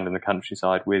running around in the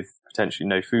countryside with potentially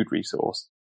no food resource.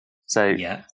 So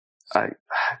yeah, I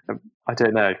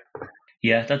don't know.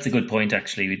 Yeah, that's a good point,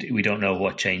 actually. We don't know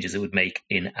what changes it would make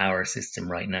in our system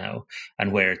right now,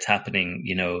 and where it's happening,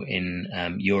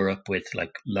 in Europe with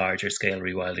larger scale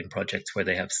rewilding projects where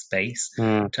they have space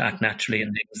to act naturally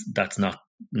and things. That's not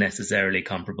necessarily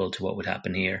comparable to what would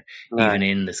happen here, even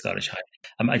in the Scottish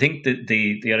Highlands. I think that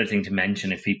the other thing to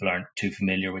mention, if people aren't too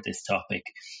familiar with this topic,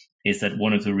 is that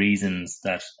one of the reasons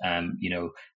that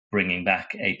bringing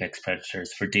back apex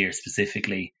predators for deer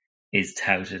specifically is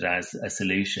touted as a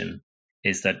solution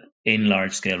is that in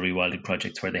large-scale rewilding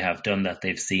projects where they have done that,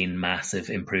 they've seen massive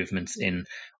improvements in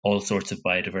all sorts of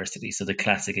biodiversity. So the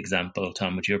classic example,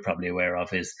 Tom, which you're probably aware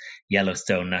of, is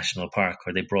Yellowstone National Park,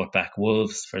 where they brought back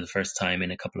wolves for the first time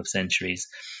in a couple of centuries,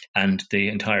 and the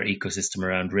entire ecosystem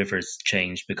around rivers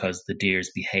changed because the deer's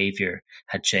behavior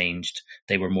had changed.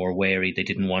 They were more wary. They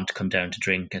didn't want to come down to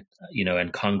drink,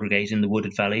 and congregate in the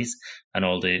wooded valleys, and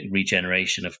all the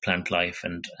regeneration of plant life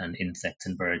and insects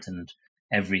and birds and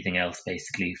everything else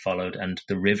basically followed, and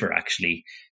the river actually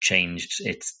changed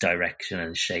its direction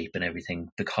and shape and everything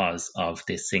because of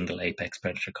this single apex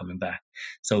predator coming back.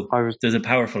 So there's a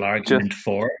powerful argument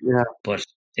but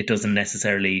it doesn't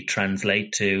necessarily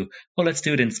translate to, well, let's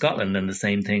do it in Scotland and the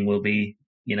same thing will be,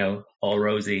 all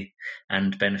rosy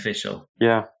and beneficial.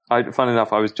 Yeah. Funny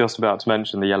enough, I was just about to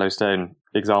mention the Yellowstone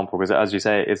example because, as you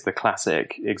say, it's the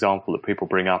classic example that people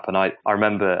bring up. And I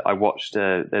remember I watched,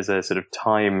 there's a sort of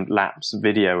time-lapse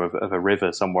video of a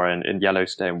river somewhere in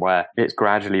Yellowstone where it's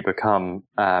gradually become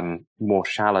more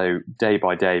shallow day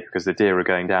by day because the deer are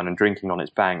going down and drinking on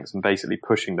its banks and basically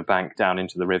pushing the bank down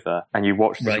into the river. And you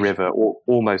watch this river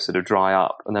almost sort of dry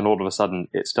up, and then all of a sudden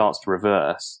it starts to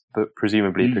reverse, but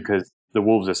presumably because the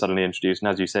wolves are suddenly introduced.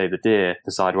 And as you say, the deer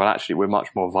decide, well, actually, we're much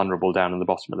more vulnerable down in the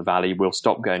bottom of the valley. We'll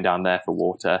stop going down there for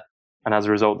water. And as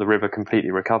a result, the river completely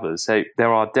recovers. So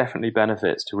there are definitely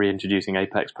benefits to reintroducing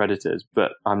apex predators,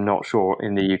 but I'm not sure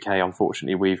in the UK,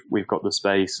 unfortunately, we've got the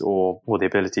space or the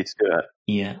ability to do it.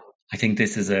 Yeah. I think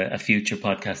this is a future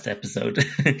podcast episode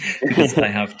because I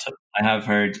have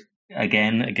heard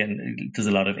again, there's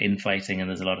a lot of infighting and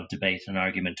there's a lot of debate and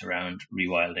argument around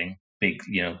rewilding. Big,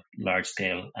 large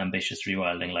scale, ambitious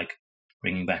rewilding, like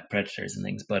bringing back predators and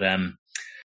things. But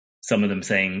some of them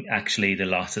saying actually the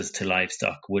losses to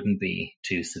livestock wouldn't be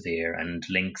too severe, and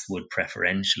lynx would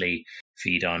preferentially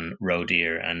feed on roe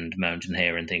deer and mountain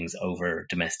hare and things over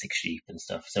domestic sheep and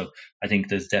stuff. So I think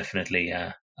there's definitely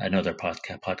another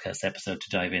podcast episode to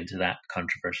dive into that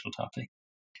controversial topic.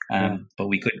 But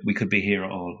we could be here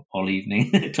all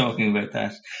evening talking about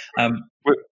that.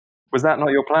 Was that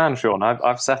not your plan, Sean?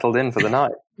 I've settled in for the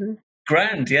night.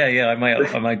 Grand, yeah. I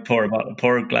might pour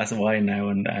a glass of wine now,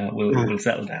 and we'll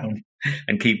settle down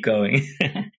and keep going.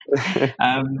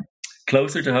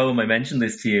 Closer to home, I mentioned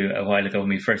this to you a while ago when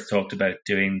we first talked about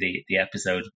doing the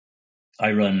episode.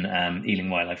 I run Ealing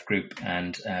Wildlife Group,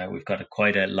 and we've got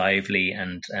quite a lively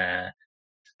and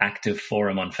active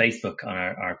forum on Facebook on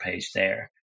our page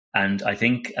there. And I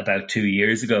think about 2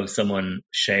 years ago, someone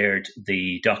shared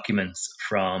the documents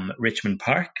from Richmond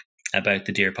Park about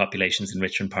the deer populations in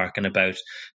Richmond Park and about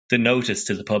the notice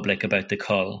to the public about the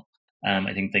cull.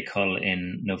 I think they cull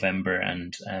in November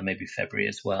and maybe February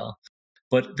as well.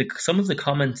 But some of the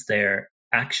comments there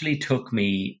actually took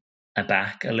me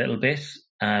aback a little bit.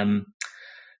 I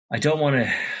don't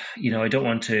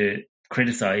want to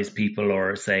criticize people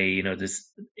or say, there's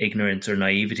ignorance or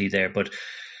naivety there, but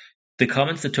the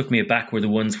comments that took me aback were the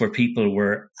ones where people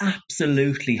were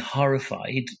absolutely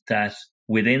horrified that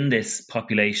within this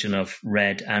population of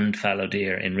red and fallow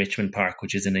deer in Richmond Park,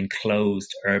 which is an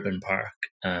enclosed urban park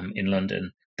in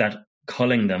London, that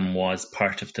culling them was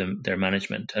part of their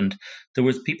management. And there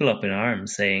was people up in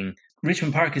arms saying,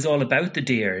 Richmond Park is all about the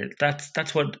deer.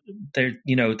 That's what they're,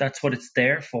 that's what it's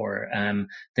there for.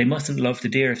 They mustn't love the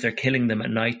deer if they're killing them at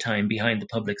nighttime behind the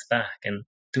public's back. And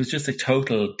there was just a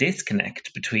total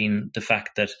disconnect between the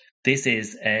fact that this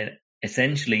is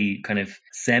essentially kind of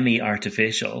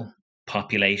semi-artificial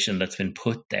population that's been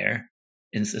put there,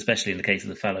 especially in the case of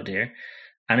the fallow deer,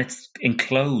 and it's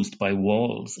enclosed by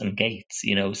walls and gates,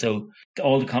 so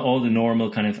all the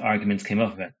normal kind of arguments came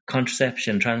up about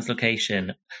contraception,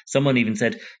 translocation. Someone even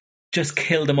said, just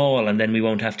kill them all and then we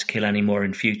won't have to kill any more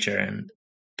in future, and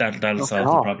that'll solve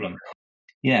the problem.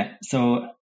 Yeah,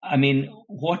 so I mean,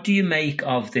 what do you make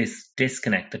of this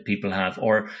disconnect that people have?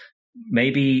 Or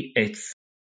maybe it's,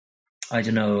 I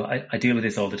don't know, I deal with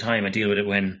this all the time. I deal with it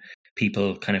when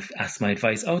people kind of ask my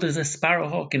advice. Oh, there's a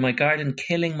sparrowhawk in my garden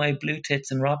killing my blue tits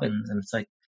and robins. And it's like,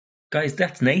 guys,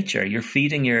 that's nature. You're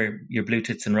feeding your blue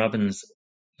tits and robins,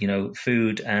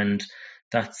 food, and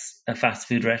that's a fast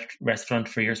food restaurant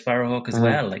for your sparrowhawk as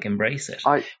well. Like, embrace it.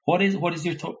 What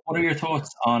are your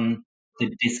thoughts on the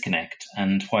disconnect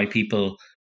and why people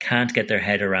can't get their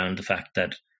head around the fact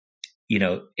that,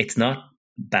 it's not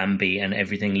Bambi and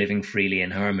everything living freely in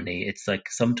harmony? It's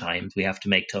like sometimes we have to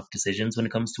make tough decisions when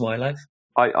it comes to wildlife.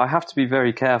 I have to be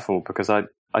very careful because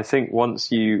I think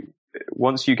once you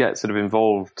get sort of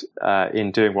involved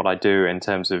in doing what I do in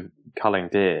terms of culling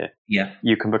deer,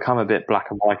 you can become a bit black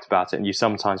and white about it, and you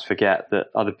sometimes forget that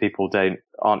other people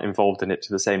aren't involved in it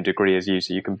to the same degree as you,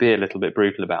 so you can be a little bit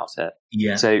brutal about it.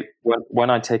 Yeah. So when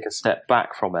I take a step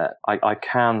back from it, I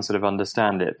can sort of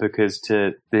understand it, because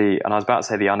and I was about to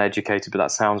say the uneducated, but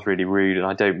that sounds really rude and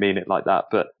I don't mean it like that,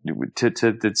 but to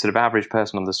the sort of average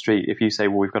person on the street, if you say,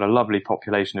 well, we've got a lovely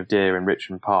population of deer in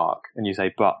Richmond Park, and you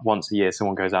say, but once a year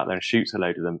someone goes out there and shoots a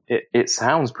load of them, it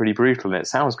sounds pretty brutal and it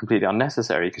sounds completely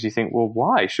unnecessary, because you think, well,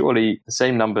 why? Surely the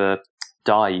same number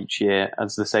die each year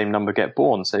as the same number get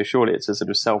born, so surely it's a sort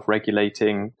of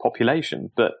self-regulating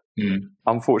population. But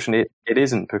Unfortunately, it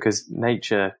isn't, because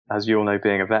nature, as you all know,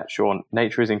 being a vet, Sean,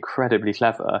 nature is incredibly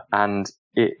clever, and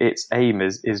its aim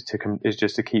is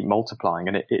just to keep multiplying,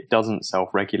 and it doesn't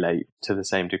self-regulate to the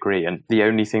same degree. And the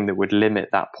only thing that would limit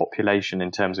that population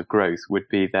in terms of growth would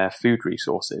be their food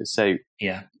resources. So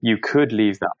you could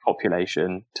leave that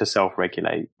population to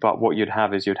self-regulate, but what you'd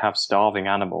have starving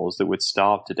animals that would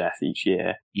starve to death each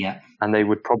year. Yeah. And they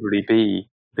would probably be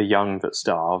the young that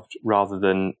starved, rather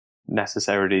than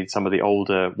necessarily some of the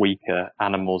older, weaker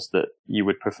animals that you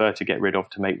would prefer to get rid of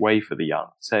to make way for the young.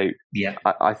 So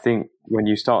I think when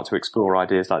you start to explore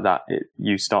ideas like that,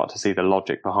 you start to see the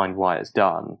logic behind why it's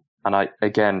done. And I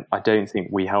don't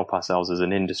think we help ourselves as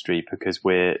an industry, because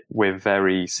we're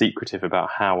very secretive about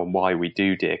how and why we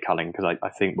do deer culling, because I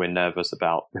think we're nervous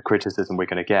about the criticism we're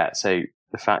going to get. So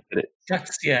the fact that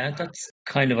that's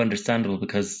kind of understandable,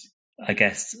 because I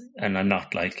guess, and I'm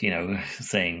not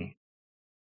saying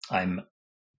I'm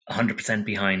 100%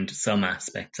 behind some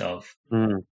aspects of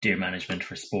deer management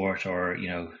for sport, or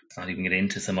not even get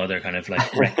into some other kind of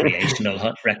like recreational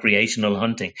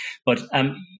hunting, but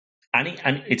and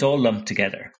it's all lumped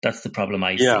together. That's the problem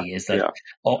I see, is that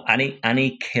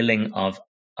any killing of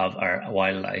our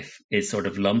wildlife is sort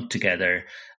of lumped together.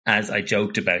 As I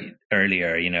joked about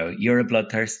earlier, you're a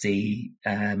bloodthirsty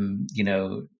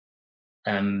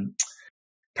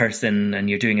person, and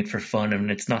you're doing it for fun, and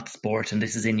it's not sport, and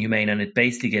this is inhumane, and it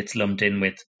basically gets lumped in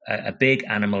with a big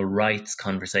animal rights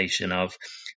conversation of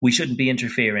we shouldn't be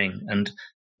interfering, and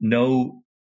no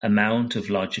amount of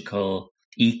logical,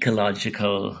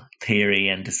 ecological theory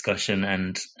and discussion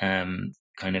and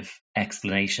kind of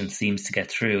explanation seems to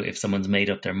get through if someone's made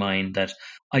up their mind that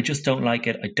I just don't like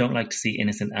it. I don't like to see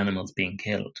innocent animals being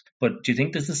killed. But do you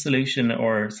think there's a solution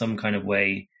or some kind of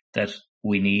way that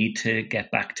we need to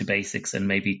get back to basics and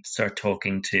maybe start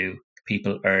talking to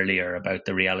people earlier about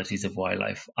the realities of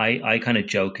wildlife? I kind of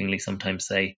jokingly sometimes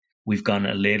say we've gone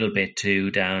a little bit too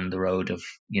down the road of,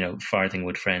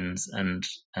 Farthingwood Friends and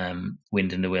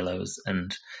Wind in the Willows,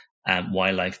 and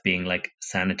wildlife being like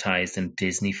sanitized and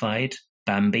Disneyfied.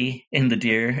 Bambi in the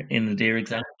deer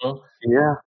example.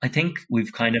 Yeah. I think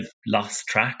we've kind of lost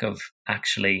track of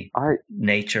actually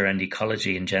nature and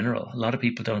ecology in general. A lot of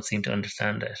people don't seem to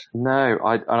understand it. No,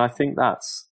 I think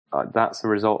that's a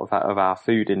result of our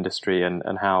food industry and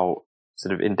how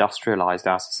sort of industrialized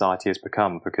our society has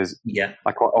become. Because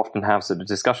I quite often have sort of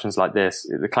discussions like this.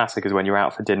 The classic is when you're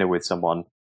out for dinner with someone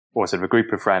or sort of a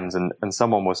group of friends, and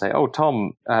someone will say, "Oh,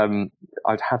 Tom,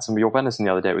 I'd had some of your venison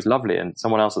the other day. It was lovely." And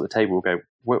someone else at the table will go,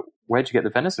 "Where'd you get the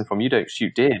venison from? You don't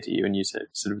shoot deer, do you?" And you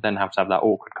sort of then have to have that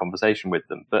awkward conversation with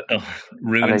them. But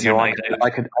ruins your night out. I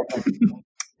could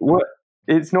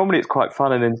it's quite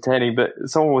fun and entertaining, but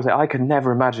someone will say, "I could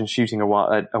never imagine shooting a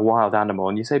wild animal."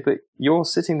 And you say, "But you're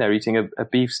sitting there eating a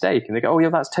beef steak." And they go, "Oh yeah,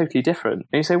 that's totally different."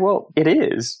 And you say, "Well, it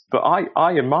is, but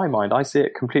I in my mind, I see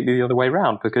it completely the other way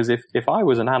around, because if I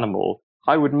was an animal,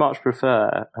 I would much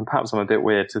prefer, and perhaps I'm a bit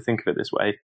weird to think of it this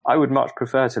way, I would much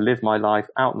prefer to live my life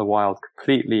out in the wild,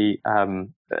 completely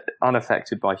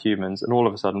unaffected by humans, and all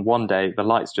of a sudden one day the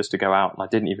lights just to go out and I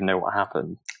didn't even know what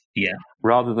happened. Yeah.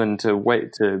 Rather than to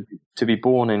wait to be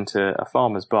born into a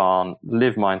farmer's barn,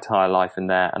 live my entire life in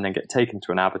there, and then get taken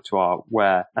to an abattoir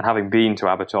and having been to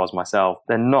abattoirs myself,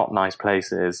 they're not nice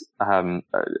places,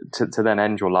 to then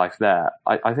end your life there.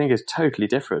 I think it's totally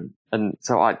different. And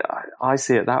so I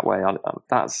see it that way.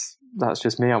 That's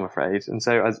just me, I'm afraid. And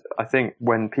so I think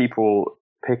when people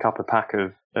pick up a pack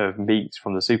of meat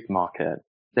from the supermarket,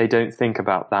 they don't think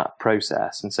about that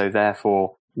process. And so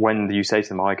therefore, when you say to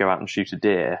them, "I go out and shoot a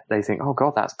deer," they think, "Oh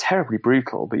God, that's terribly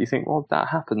brutal." But you think, well, that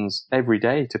happens every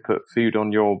day to put food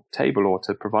on your table or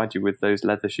to provide you with those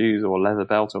leather shoes or leather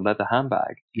belt or leather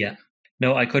handbag. Yeah.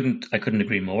 No, I couldn't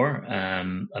agree more.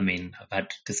 I mean, I've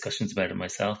had discussions about it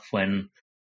myself when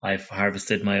I've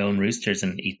harvested my own roosters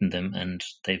and eaten them, and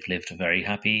they've lived a very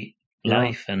happy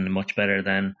life and much better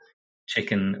than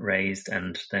chicken raised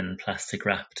and then plastic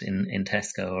wrapped in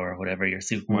Tesco or whatever your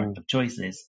supermarket of choice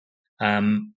is.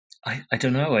 I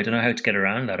don't know. I don't know how to get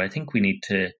around that. I think we need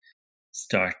to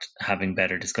start having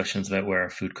better discussions about where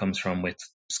our food comes from with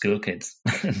school kids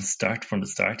and start from the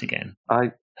start again.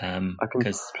 I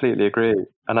completely agree.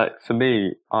 And for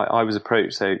me, I was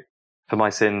approached, so for my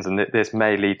sins, and this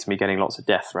may lead to me getting lots of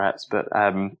death threats, but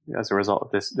as a result of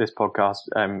this podcast,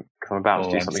 I'm about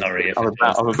to do something.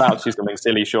 I'm about to do something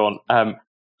silly, Sean.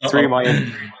 Through my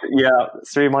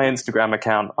Instagram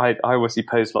account, I obviously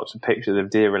post lots of pictures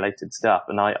of deer related stuff,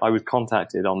 and I was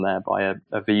contacted on there by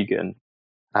a vegan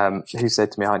who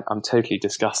said to me, "I'm totally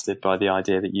disgusted by the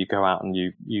idea that you go out and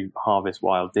you harvest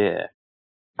wild deer."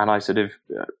 And I sort of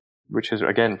which is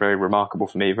again very remarkable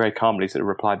for me, very calmly sort of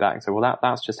replied back and said, well,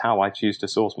 that's just how I choose to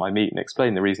source my meat, and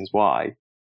explained the reasons why,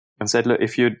 and said, look,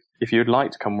 if you'd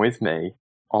like to come with me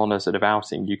on a sort of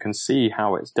outing, you can see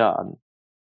how it's done,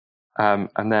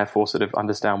 and therefore sort of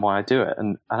understand why I do it.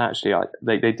 And actually,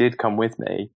 they did come with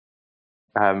me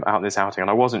out this outing, and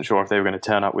I wasn't sure if they were going to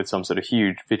turn up with some sort of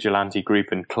huge vigilante group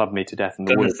and club me to death in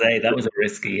the woods. Say that was a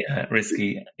risky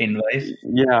invite.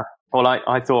 Yeah. Well,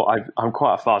 I thought I'm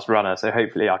quite a fast runner, so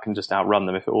hopefully I can just outrun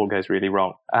them if it all goes really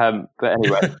wrong. But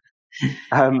anyway,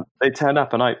 they turned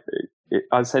up, and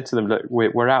I said to them, look,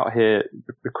 we're out here,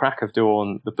 the crack of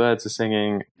dawn, the birds are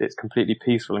singing, it's completely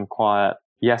peaceful and quiet.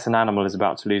 Yes, an animal is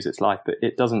about to lose its life, but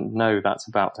it doesn't know that's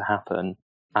about to happen.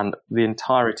 And the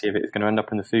entirety of it is going to end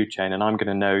up in the food chain, and I'm going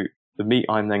to know the meat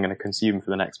I'm then going to consume for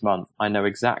the next month. I know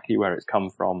exactly where it's come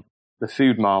from. The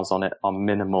food miles on it are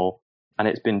minimal, and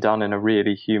it's been done in a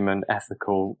really human,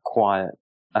 ethical, quiet,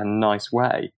 and nice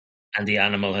way. And the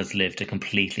animal has lived a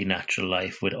completely natural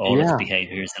life with all its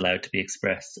behaviours allowed to be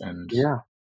expressed. And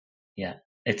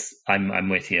I'm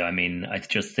with you. I mean, I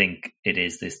just think it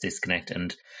is this disconnect,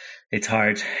 and it's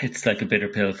hard. It's like a bitter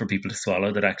pill for people to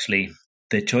swallow, that actually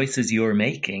the choices you're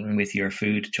making with your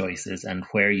food choices and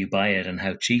where you buy it and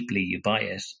how cheaply you buy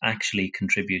it actually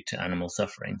contribute to animal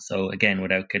suffering. So again,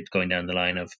 without going down the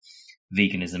line of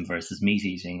veganism versus meat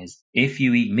eating, is if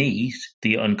you eat meat,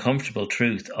 the uncomfortable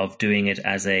truth of doing it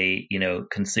as a,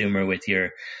 consumer with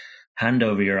your hand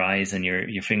over your eyes and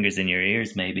your fingers in your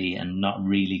ears maybe, and not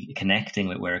really connecting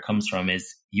with where it comes from,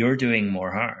 is you're doing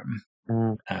more harm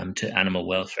to animal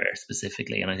welfare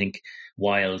specifically. And I think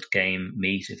wild game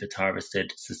meat, if it's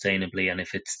harvested sustainably and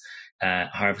if it's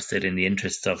harvested in the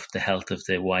interests of the health of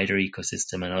the wider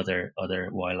ecosystem and other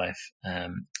wildlife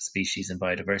species and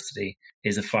biodiversity,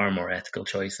 is a far more ethical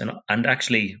choice. And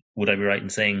actually, would I be right in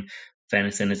saying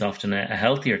venison is often a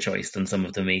healthier choice than some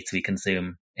of the meats we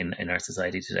consume in our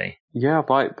society today? Yeah,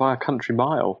 by a country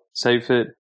mile. So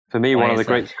for me, one of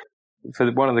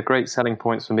the great selling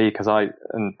points for me, because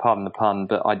and pardon the pun,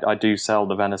 but I do sell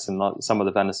the venison, some of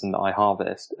the venison that I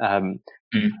harvest,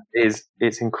 is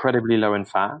it's incredibly low in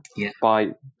fat. Yeah.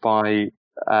 By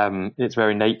its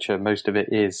very nature, most of it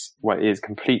is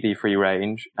completely free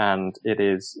range, and it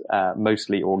is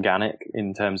mostly organic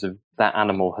in terms of that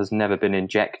animal has never been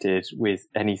injected with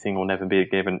anything or never been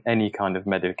given any kind of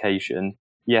medication.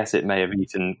 Yes, it may have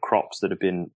eaten crops that have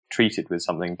been treated with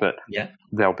something, but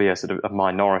there'll be a sort of a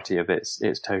minority of its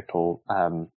total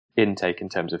intake in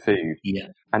terms of food. Yeah.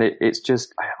 And it's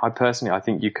just, I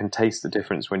think you can taste the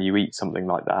difference when you eat something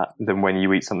like that than when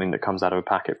you eat something that comes out of a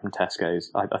packet from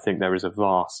Tesco's. I think there is a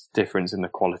vast difference in the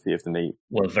quality of the meat.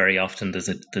 Well, very often there's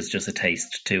just a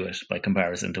taste to it by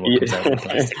comparison to what comes out of the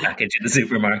plastic package in the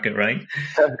supermarket, right?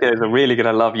 Tesco's are really going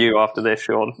to love you after this,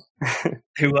 Sean.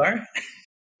 Who are?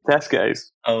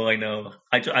 Tesco's. Oh, I know.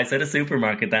 I said a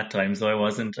supermarket that time, so I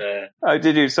wasn't... Oh,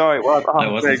 did you? Sorry. Well, I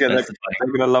wasn't specifying. They're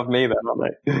going to love me then,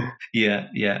 aren't they?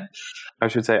 Yeah. I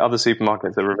should say other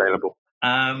supermarkets are available.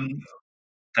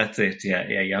 That's it. Yeah.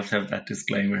 You have to have that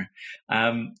disclaimer.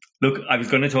 Look, I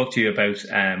was going to talk to you about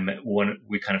one.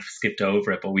 We kind of skipped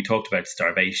over it, but we talked about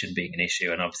starvation being an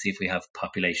issue, and obviously, if we have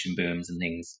population booms and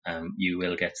things, you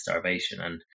will get starvation.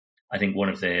 And I think one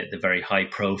of the very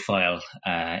high-profile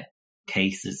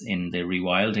cases in the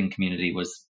rewilding community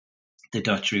was the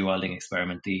Dutch rewilding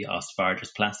experiment, the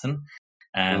Oostvaardersplassen,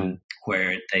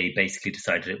 where they basically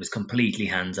decided it was completely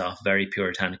hands-off, very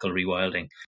puritanical rewilding,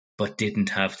 but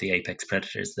didn't have the apex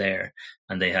predators there.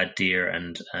 And they had deer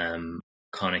and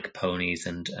conic ponies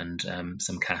and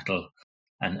some cattle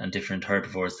and different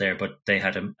herbivores there, but they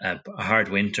had a hard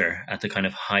winter at the kind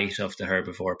of height of the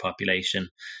herbivore population,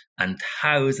 and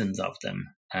thousands of them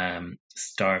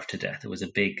starved to death. It was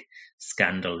a big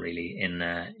scandal, really, in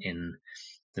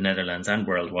the Netherlands and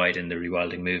worldwide in the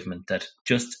rewilding movement, that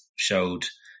just showed,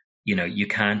 you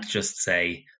can't just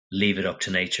say leave it up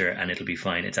to nature and it'll be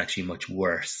fine. It's actually much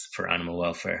worse for animal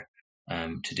welfare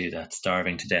to do that.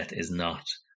 Starving to death is not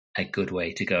a good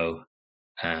way to go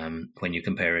when you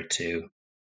compare it to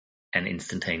an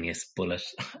instantaneous bullet,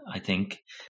 I think,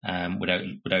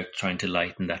 without trying to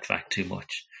lighten that fact too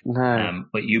much. No.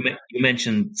 But you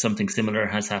mentioned something similar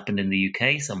has happened in the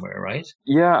UK somewhere, right?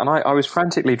 Yeah, and I was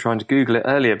frantically trying to Google it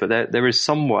earlier, but there is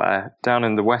somewhere down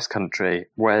in the West Country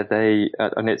where they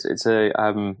and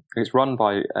it's run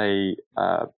by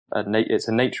it's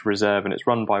a nature reserve, and it's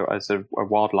run by a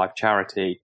wildlife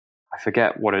charity. I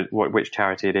forget which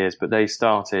charity it is, but they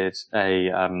started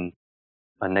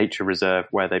a nature reserve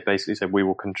where they basically said, we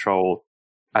will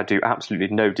do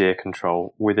absolutely no deer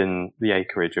control within the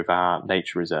acreage of our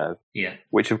nature reserve. Yeah.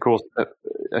 Which, of course,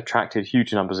 attracted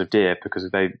huge numbers of deer because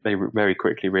they very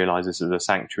quickly realised this is a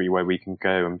sanctuary where we can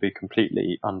go and be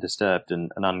completely undisturbed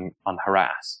and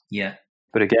unharassed. Yeah.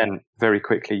 But again, very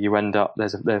quickly you end up, there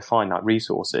are finite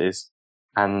resources,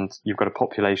 and you've got a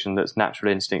population that's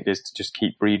natural instinct is to just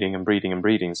keep breeding and breeding and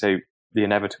breeding. So the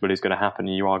inevitable is going to happen,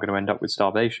 and you are going to end up with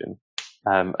starvation.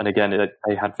 And again,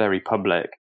 they had very public,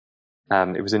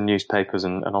 it was in newspapers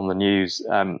and on the news,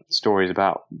 stories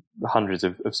about hundreds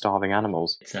of starving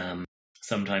animals. It's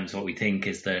sometimes what we think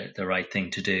is the right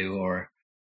thing to do or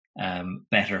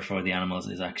better for the animals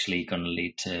is actually going to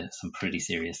lead to some pretty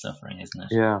serious suffering, isn't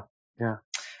it? Yeah.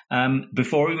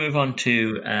 Before we move on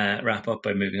to wrap up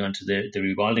by moving on to the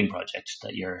rewilding project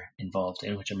that you're involved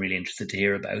in, which I'm really interested to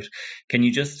hear about, can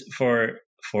you just, for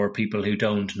people who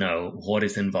don't know, what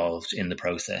is involved in the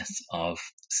process of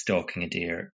stalking a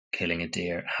deer, killing a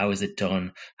deer? How is it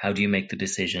done? How do you make the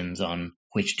decisions on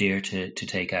which deer to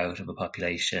take out of a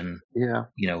population? Yeah.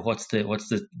 What's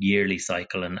the yearly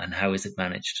cycle and how is it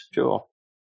managed? Sure.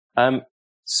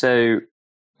 So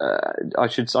I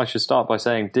should start by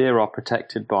saying deer are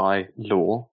protected by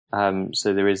law.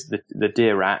 So there is the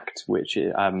Deer Act, which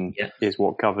is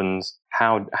what governs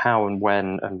how and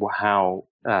when and how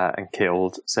and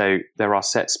killed. So there are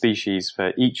set species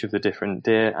for each of the different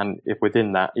deer, and if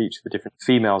within that, each of the different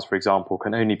females, for example,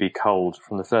 can only be culled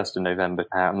from the 1st of November.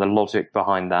 And the logic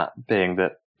behind that being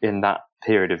that in that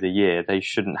period of the year, they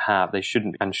shouldn't have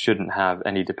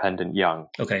any dependent young.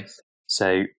 Okay.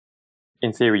 So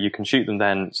in theory, you can shoot them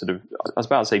then sort of, I was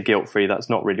about to say guilt-free, that's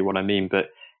not really what I mean, but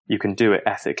you can do it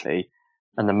ethically.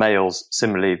 And the males,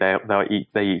 similarly,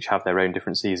 they each have their own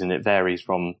different season. It varies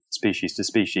from species to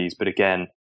species, but again,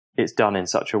 it's done in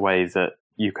such a way that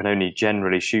you can only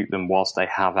generally shoot them whilst they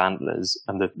have antlers.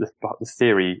 And the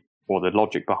theory or the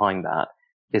logic behind that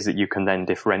is that you can then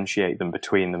differentiate them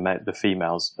between the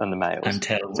females and the males. And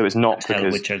tell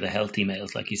which are the healthy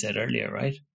males, like you said earlier,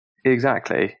 right?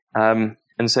 Exactly.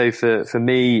 And so for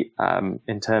me,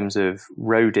 in terms of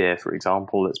roe deer, for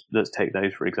example, let's take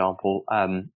those for example.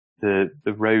 The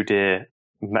roe deer,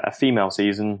 a female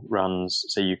season runs,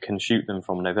 so you can shoot them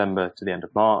from November to the end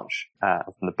of March.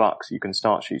 From the bucks, you can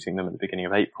start shooting them at the beginning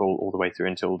of April all the way through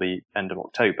until the end of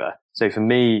October. So for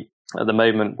me, at the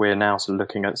moment, we're now sort of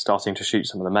looking at starting to shoot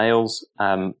some of the males,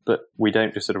 but we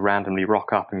don't just sort of randomly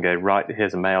rock up and go, right,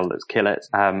 here's a male, let's kill it.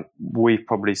 We've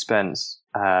probably spent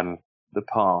the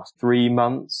past 3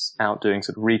 months out doing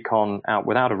sort of recon, out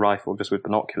without a rifle, just with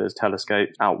binoculars,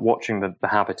 telescopes, out watching the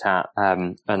habitat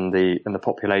and the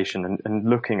population and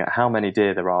looking at how many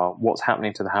deer there are, what's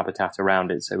happening to the habitat around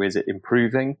it. So is it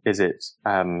improving? Is it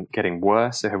getting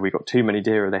worse? So have we got too many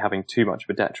deer? Are they having too much of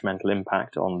a detrimental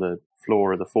impact on the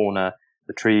flora, the fauna,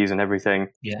 the trees and everything?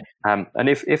 Yeah. And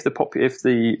if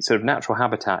the sort of natural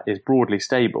habitat is broadly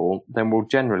stable, then we'll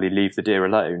generally leave the deer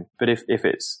alone. But if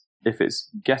it's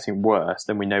getting worse,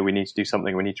 then we know we need to do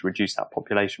something. We need to reduce that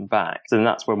population back. So then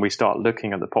that's when we start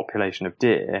looking at the population of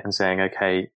deer and saying,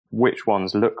 okay, which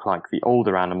ones look like the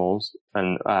older animals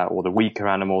and or the weaker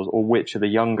animals, or which are the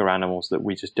younger animals that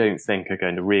we just don't think are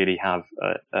going to really have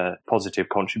a positive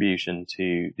contribution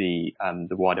to the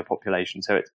wider population.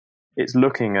 So it's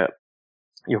looking at,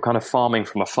 you're kind of farming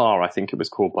from afar, I think it was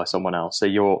called by someone else. So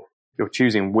you're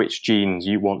choosing which genes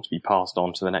you want to be passed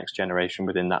on to the next generation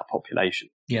within that population.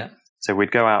 Yeah. So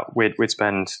we'd go out, we'd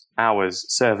spend hours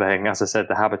surveying, as I said,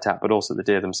 the habitat, but also the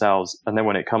deer themselves. And then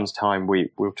when it comes time,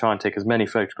 we'll try and take as many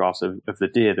photographs of the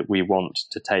deer that we want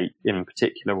to take in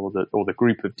particular, or the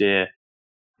group of deer,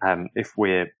 if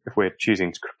we're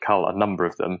choosing to cull a number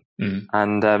of them. Mm.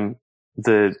 And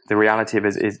the reality of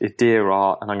it is deer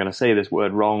are, and I'm going to say this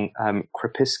word wrong,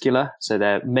 crepuscular. So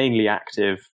they're mainly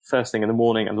active first thing in the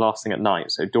morning and last thing at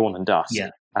night, so dawn and dusk.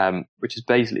 Yeah. Which is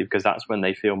basically because that's when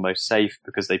they feel most safe,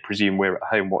 because they presume we're at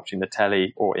home watching the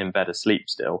telly or in bed asleep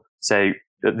still. So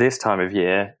at this time of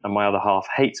year, and my other half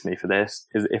hates me for this,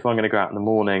 is if I'm going to go out in the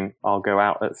morning, I'll go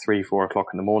out at 3-4 o'clock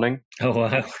in the morning. Oh,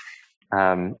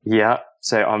 wow. Yeah.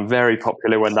 So I'm very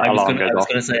popular when that alarm goes off.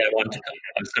 I was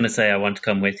going to say I want to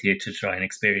come with you to try and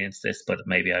experience this, but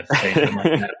maybe I've changed my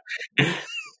mind now.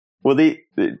 Well, to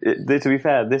be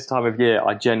fair, this time of year,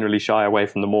 I generally shy away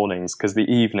from the mornings because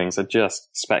the evenings are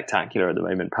just spectacular at the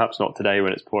moment. Perhaps not today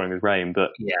when it's pouring with rain, but...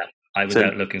 Yeah, I was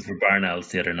out looking for barn owls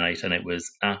the other night and it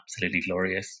was absolutely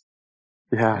glorious.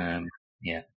 Yeah.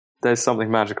 Yeah. There's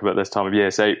something magical about this time of year.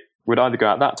 So we'd either go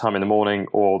out that time in the morning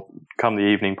or come the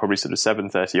evening, probably sort of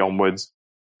 7:30 onwards.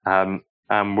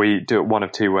 And we do it one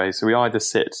of two ways. So we either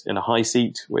sit in a high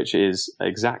seat, which is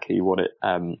exactly what it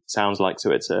sounds like.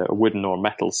 So it's a wooden or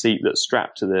metal seat that's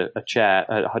strapped to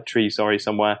a tree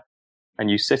somewhere.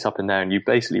 and you sit up in there and you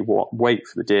basically wait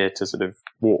for the deer to sort of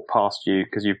walk past you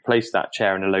because you've placed that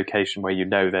chair in a location where you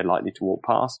know they're likely to walk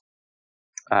past.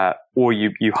 Or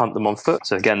you hunt them on foot.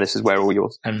 So again, this is where all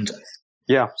yours. And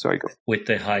yeah, sorry, go. With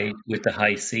the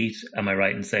high seat, am I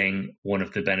right in saying one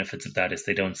of the benefits of that is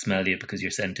they don't smell you because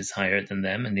your scent is higher than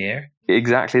them in the air?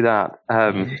 Exactly that.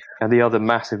 And the other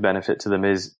massive benefit to them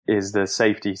is the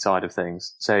safety side of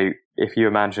things. So if you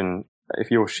imagine,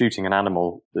 if you're shooting an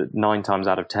animal, 9 times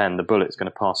out of 10, the bullet's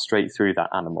going to pass straight through that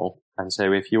animal. And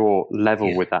so if you're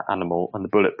level with that animal and the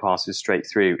bullet passes straight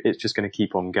through, it's just going to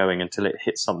keep on going until it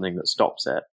hits something that stops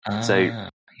it. So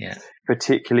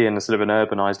particularly in a sort of an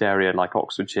urbanized area like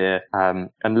Oxfordshire,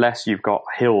 unless you've got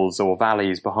hills or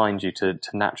valleys behind you to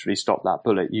naturally stop that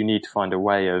bullet, you need to find a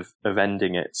way of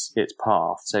ending its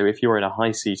path. So if you're in a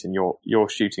high seat and you're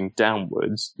shooting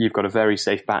downwards, you've got a very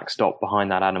safe backstop behind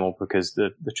that animal because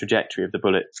the trajectory of the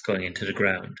bullet is going into the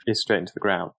ground. Is straight into the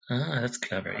ground. That's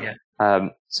clever, yeah.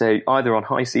 So either on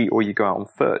high seat or you go out on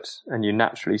foot and you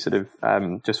naturally sort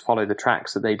of just follow the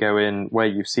tracks that they go in where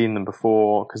you've seen them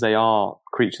before, because they are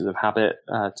creatures of habit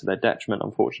to their detriment,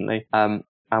 unfortunately. And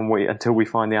until we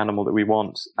find the animal that we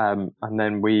want, and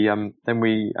then when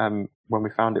we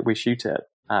found it, we shoot it.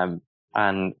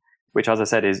 And which, as I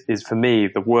said, is for me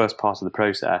the worst part of the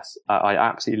process. I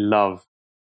absolutely love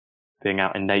being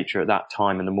out in nature at that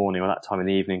time in the morning or that time in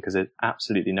the evening because there's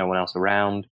absolutely no one else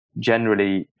around.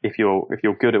 Generally, if you're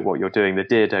good at what you're doing, the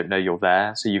deer don't know you're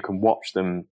there, so you can watch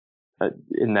them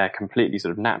in their completely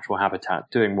sort of natural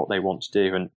habitat doing what they want to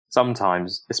do. And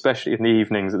sometimes, especially in the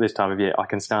evenings at this time of year, I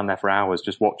can stand there for hours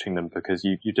just watching them because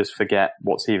you just forget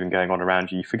what's even going on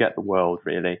around you. You forget the world,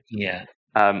 really. Yeah.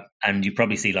 And you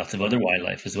probably see lots of other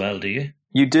wildlife as well, do you?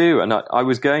 You do. And I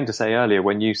was going to say earlier,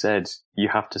 when you said you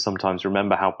have to sometimes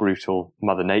remember how brutal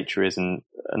Mother Nature is and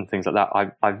things like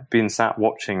that, I've been sat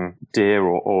watching deer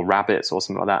or rabbits or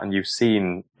something like that, and you've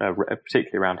seen,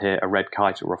 particularly around here, a red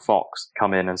kite or a fox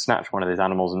come in and snatch one of those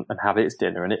animals and have its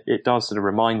dinner. And it does sort of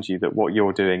remind you that what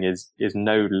you're doing is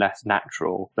no less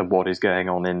natural than what is going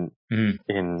on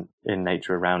in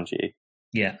nature around you.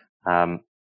 Yeah.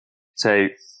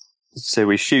 So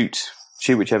we shoot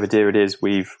whichever deer it is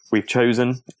we've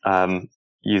chosen.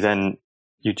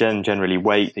 You generally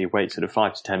wait. You wait sort of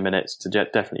 5 to 10 minutes to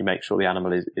definitely make sure the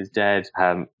animal is dead.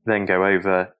 Then go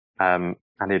over, and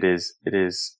it is.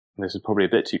 This is probably a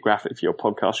bit too graphic for your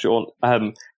podcast, Sean.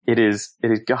 It is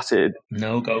gutted.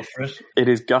 No, go for it. It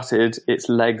is gutted. Its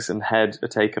legs and head are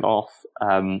taken off.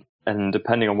 And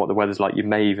depending on what the weather's like, you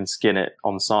may even skin it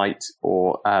on site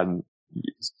or,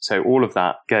 so all of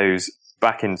that goes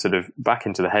back into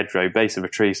the hedgerow, base of a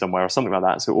tree somewhere or something like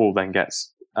that. So it all then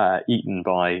gets eaten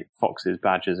by foxes,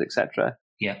 badgers, etc.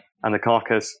 Yeah. And the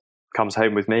carcass comes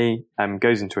home with me and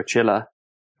goes into a chiller.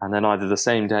 And then either the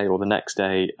same day or the next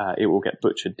day, it will get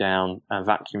butchered down and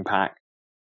vacuum packed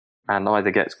and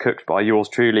either gets cooked by yours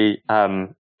truly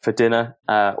for dinner,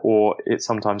 or it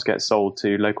sometimes gets sold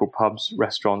to local pubs,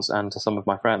 restaurants, and to some of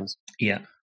my friends. Yeah.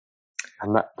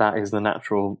 And that is the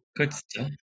natural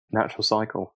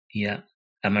cycle. Yeah.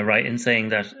 Am I right in saying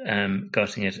that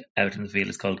gutting it out in the field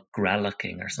is called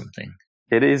gralloching or something?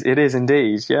 It is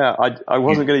indeed. Yeah. I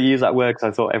wasn't going to use that word because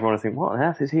I thought everyone would think, what on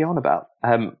earth is he on about?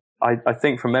 I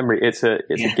think from memory it's a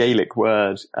Gaelic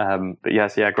word. But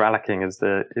yes, gralloching is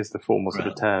the formal sort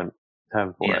of term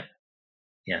for it.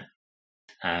 Yeah.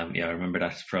 I remember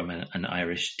that from an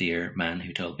Irish deer man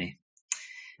who told me.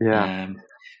 Yeah.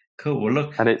 Cool. Well,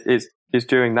 look. And it's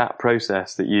during that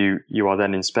process that you are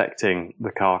then inspecting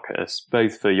the carcass,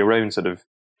 both for your own sort of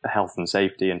health and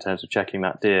safety in terms of checking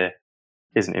that deer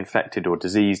isn't infected or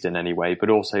diseased in any way, but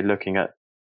also looking at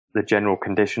the general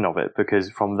condition of it, because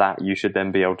from that you should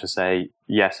then be able to say,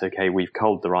 yes, okay, we've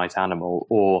culled the right animal,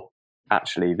 or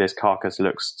actually this carcass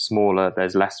looks smaller,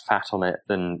 there's less fat on it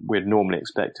than we'd normally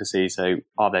expect to see. So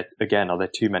are there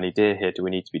too many deer here? Do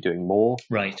we need to be doing more?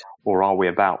 Right. Or are we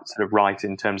about sort of right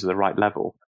in terms of the right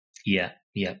level? Yeah.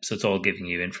 So it's all giving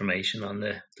you information on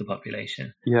the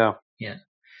population. Yeah.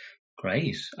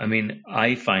 Great. I mean,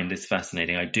 I find this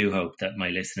fascinating. I do hope that my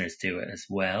listeners do it as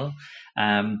well.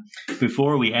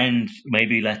 Before we end,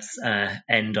 maybe let's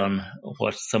end on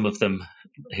what some of them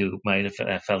who might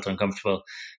have felt uncomfortable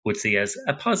would see as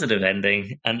a positive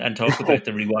ending, and talk about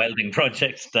the rewilding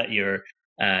project that you're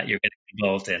getting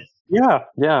involved in.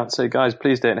 Yeah. So guys,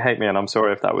 please don't hate me, and I'm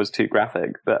sorry if that was too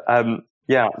graphic. But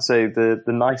so the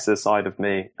nicer side of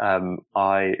me,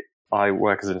 I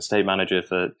work as an estate manager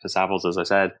for Savills, as I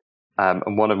said.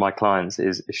 And one of my clients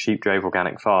is Sheepdrove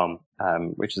Organic Farm,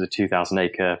 which is a 2,000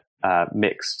 acre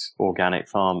mixed organic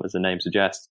farm, as the name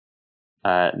suggests.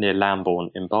 near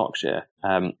Lambourne in Berkshire.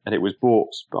 And it was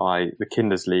bought by the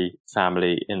Kindersley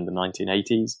family in the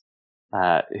 1980s,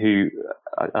 who,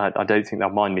 I don't think they'll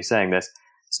mind me saying this,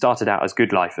 started out as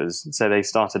good lifers. So they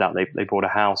started out, they bought a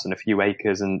house and a few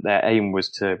acres, and their aim was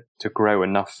to grow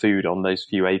enough food on those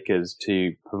few acres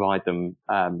to provide them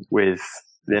with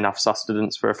enough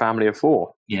sustenance for a family of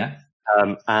 4. Yeah.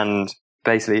 And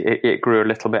basically it grew a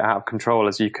little bit out of control,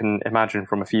 as you can imagine,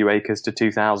 from a few acres to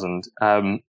 2,000.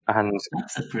 And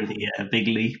that's a pretty big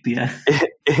leap, yeah.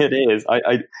 It is.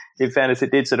 In fairness,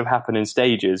 it did sort of happen in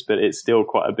stages, but it's still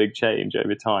quite a big change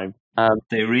over time.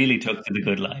 They really took to the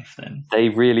good life then. They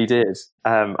really did,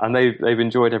 and they've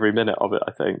enjoyed every minute of it,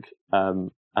 I think.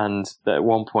 And at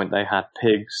one point, they had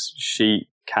pigs, sheep,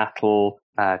 cattle,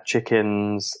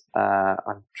 chickens.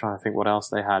 I'm trying to think what else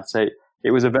they had. So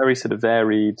it was a very sort of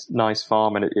varied, nice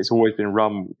farm, and it's always been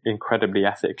run incredibly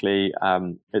ethically.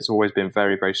 It's always been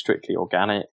very, very strictly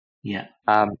organic. Yeah.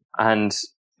 And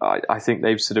I think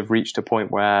they've sort of reached a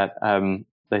point where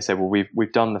they say, well,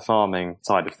 we've done the farming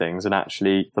side of things, and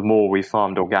actually, the more we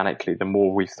farmed organically, the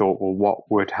more we thought, well, what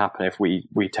would happen if we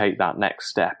take that next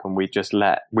step and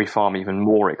we farm even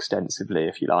more extensively,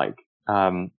 if you like.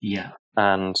 Yeah.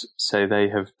 And so they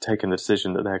have taken the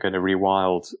decision that they're going to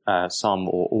rewild some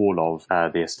or all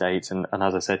of the estate. And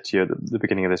as I said to you at the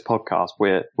beginning of this podcast,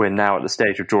 we're now at the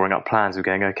stage of drawing up plans of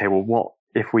going, okay, well, what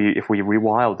if we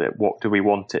rewild it? What do we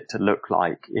want it to look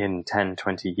like in 10,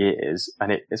 20 years?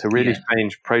 And it's a really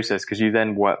strange process, because you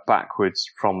then work backwards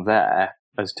from there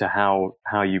as to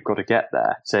how you've got to get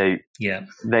there. So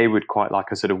they would quite like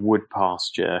a sort of wood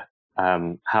pasture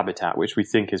habitat, which we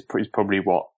think is probably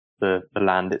what the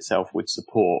land itself would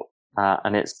support.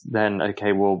 And it's then,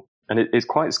 okay, well, and it's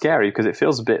quite scary because it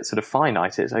feels a bit sort of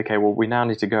finite. It's okay, well, we now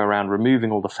need to go around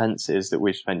removing all the fences that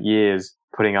we've spent years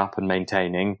putting up and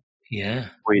maintaining. Yeah.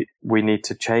 We need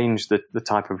to change the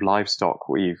type of livestock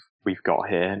we've got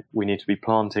here. We need to be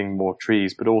planting more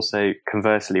trees, but also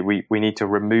conversely, we need to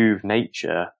remove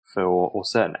nature or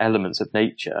certain elements of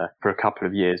nature for a couple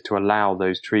of years to allow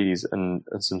those trees and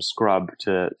some scrub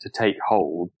to take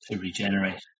hold. To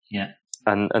regenerate. Yeah.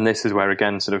 And this is where,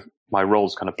 again, sort of my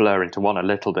roles kind of blur into one a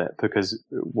little bit, because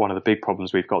one of the big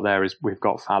problems we've got there is we've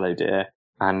got fallow deer,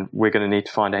 and we're going to need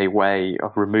to find a way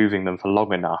of removing them for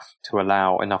long enough to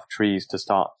allow enough trees to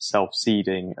start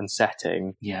self-seeding and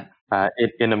setting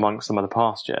in amongst some of the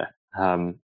pasture.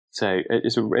 So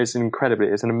it's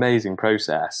an amazing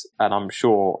process. And I'm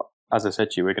sure, as I said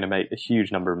to you, we're going to make a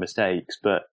huge number of mistakes,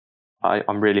 but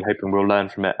I'm really hoping we'll learn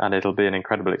from it, and it'll be an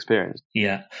incredible experience.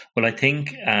 Yeah. Well, I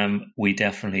think we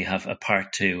definitely have a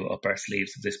part 2 up our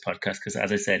sleeves of this podcast, because,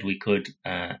 as I said, we could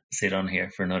sit on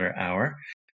here for another hour.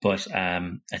 But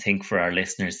I think for our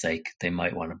listeners' sake, they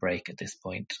might want a break at this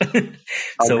point. I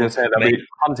was going to say, they'll be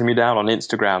hunting me down on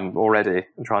Instagram already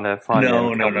and trying to find me.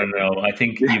 No. I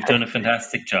think you've done a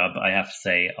fantastic job, I have to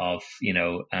say, of,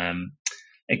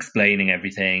 explaining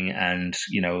everything and,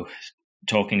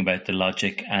 talking about the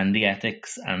logic and the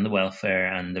ethics and the welfare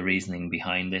and the reasoning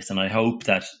behind this. And I hope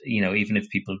that, even if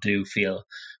people do feel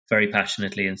very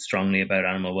passionately and strongly about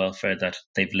animal welfare, that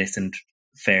they've listened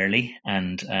fairly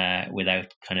and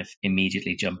without kind of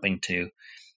immediately jumping to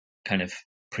kind of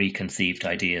preconceived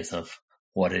ideas of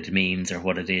what it means or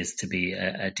what it is to be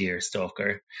a deer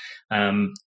stalker.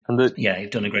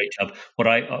 You've done a great job. What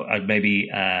I'd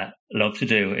maybe love to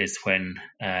do is, when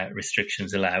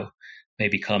restrictions allow,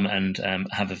 maybe come and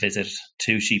have a visit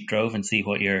to Sheepdrove and see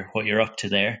what you're up to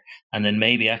there, and then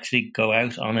maybe actually go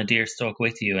out on a deer stalk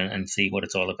with you and see what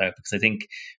it's all about. Because I think,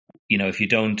 if you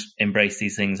don't embrace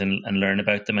these things and learn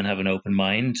about them and have an open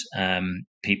mind,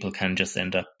 people can just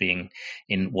end up being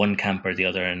in one camp or the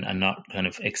other and not kind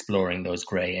of exploring those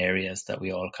grey areas that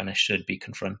we all kind of should be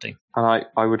confronting. And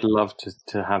I would love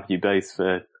to have you both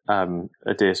for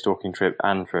a deer stalking trip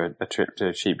and for a trip to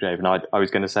Sheepdrove. And I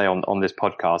was going to say on this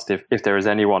podcast, if there is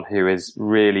anyone who is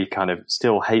really kind of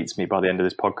still hates me by the end of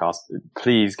this podcast,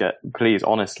 please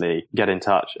honestly get in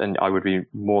touch, and I would be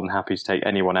more than happy to take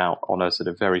anyone out on a sort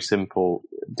of very simple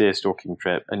deer stalking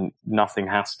trip, and nothing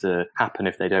has to happen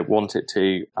if they don't want it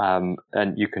to,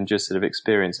 and you can just sort of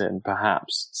experience it and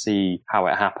perhaps see how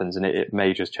it happens, and it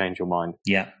may just change your mind.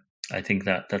 Yeah. I think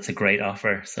that's a great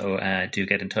offer. So do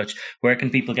get in touch. Where can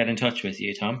people get in touch with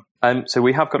you, Tom? So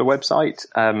we have got a website.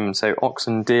 So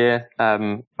Oxen Deer, I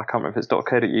can't remember if it's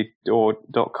 .co.uk or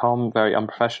 .com, very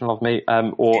unprofessional of me.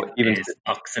 Or even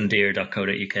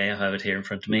oxendeer.co.uk. I have it here in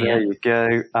front of me. There you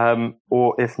go.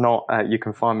 Or if not, you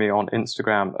can find me on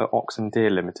Instagram at Oxen Deer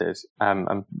Limited.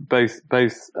 And both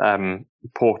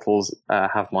portals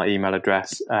have my email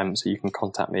address, so you can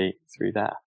contact me through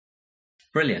there.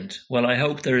 Brilliant. Well, I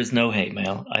hope there is no hate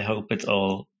mail. I hope it's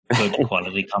all good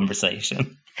quality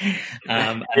conversation.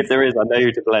 If there is, I know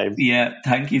who to blame. Yeah,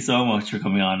 thank you so much for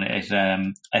coming on.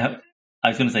 I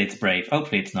was going to say it's brave.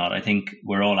 Hopefully it's not. I think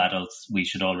we're all adults. We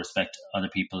should all respect other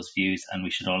people's views, and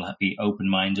we should all be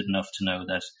open-minded enough to know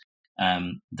that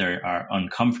there are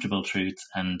uncomfortable truths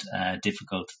and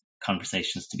difficult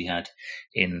conversations to be had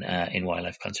in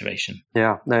wildlife conservation.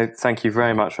 Yeah, no, thank you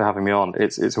very much for having me on.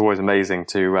 It's always amazing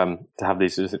to have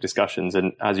these sorts of discussions,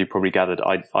 and as you probably gathered,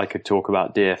 I could talk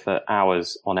about deer for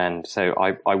hours on end, so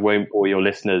I won't bore your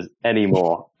listeners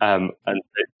anymore.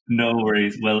 No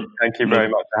worries. Well, thank you very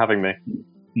much for having me.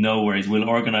 No worries. We'll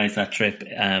organise that trip.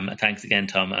 Thanks again,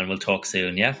 Tom, and we'll talk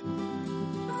soon. Yeah.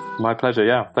 My pleasure.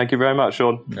 Yeah. Thank you very much,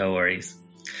 Sean. No worries.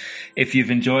 If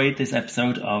you've enjoyed this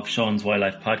episode of Sean's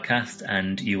Wildlife Podcast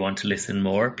and you want to listen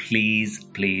more, please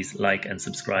like and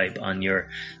subscribe on your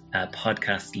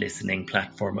podcast listening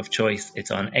platform of choice.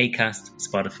 It's on Acast,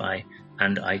 Spotify,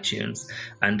 and iTunes.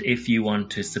 And if you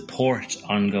want to support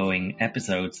ongoing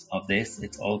episodes of this,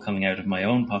 it's all coming out of my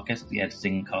own pocket, the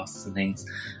editing costs and things.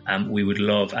 We would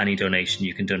love any donation.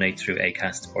 You can donate through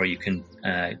Acast, or you can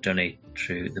donate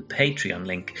through the Patreon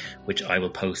link, which I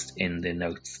will post in the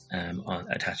notes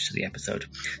attached to the episode.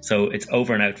 So it's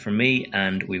over and out from me,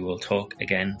 and we will talk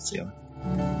again soon.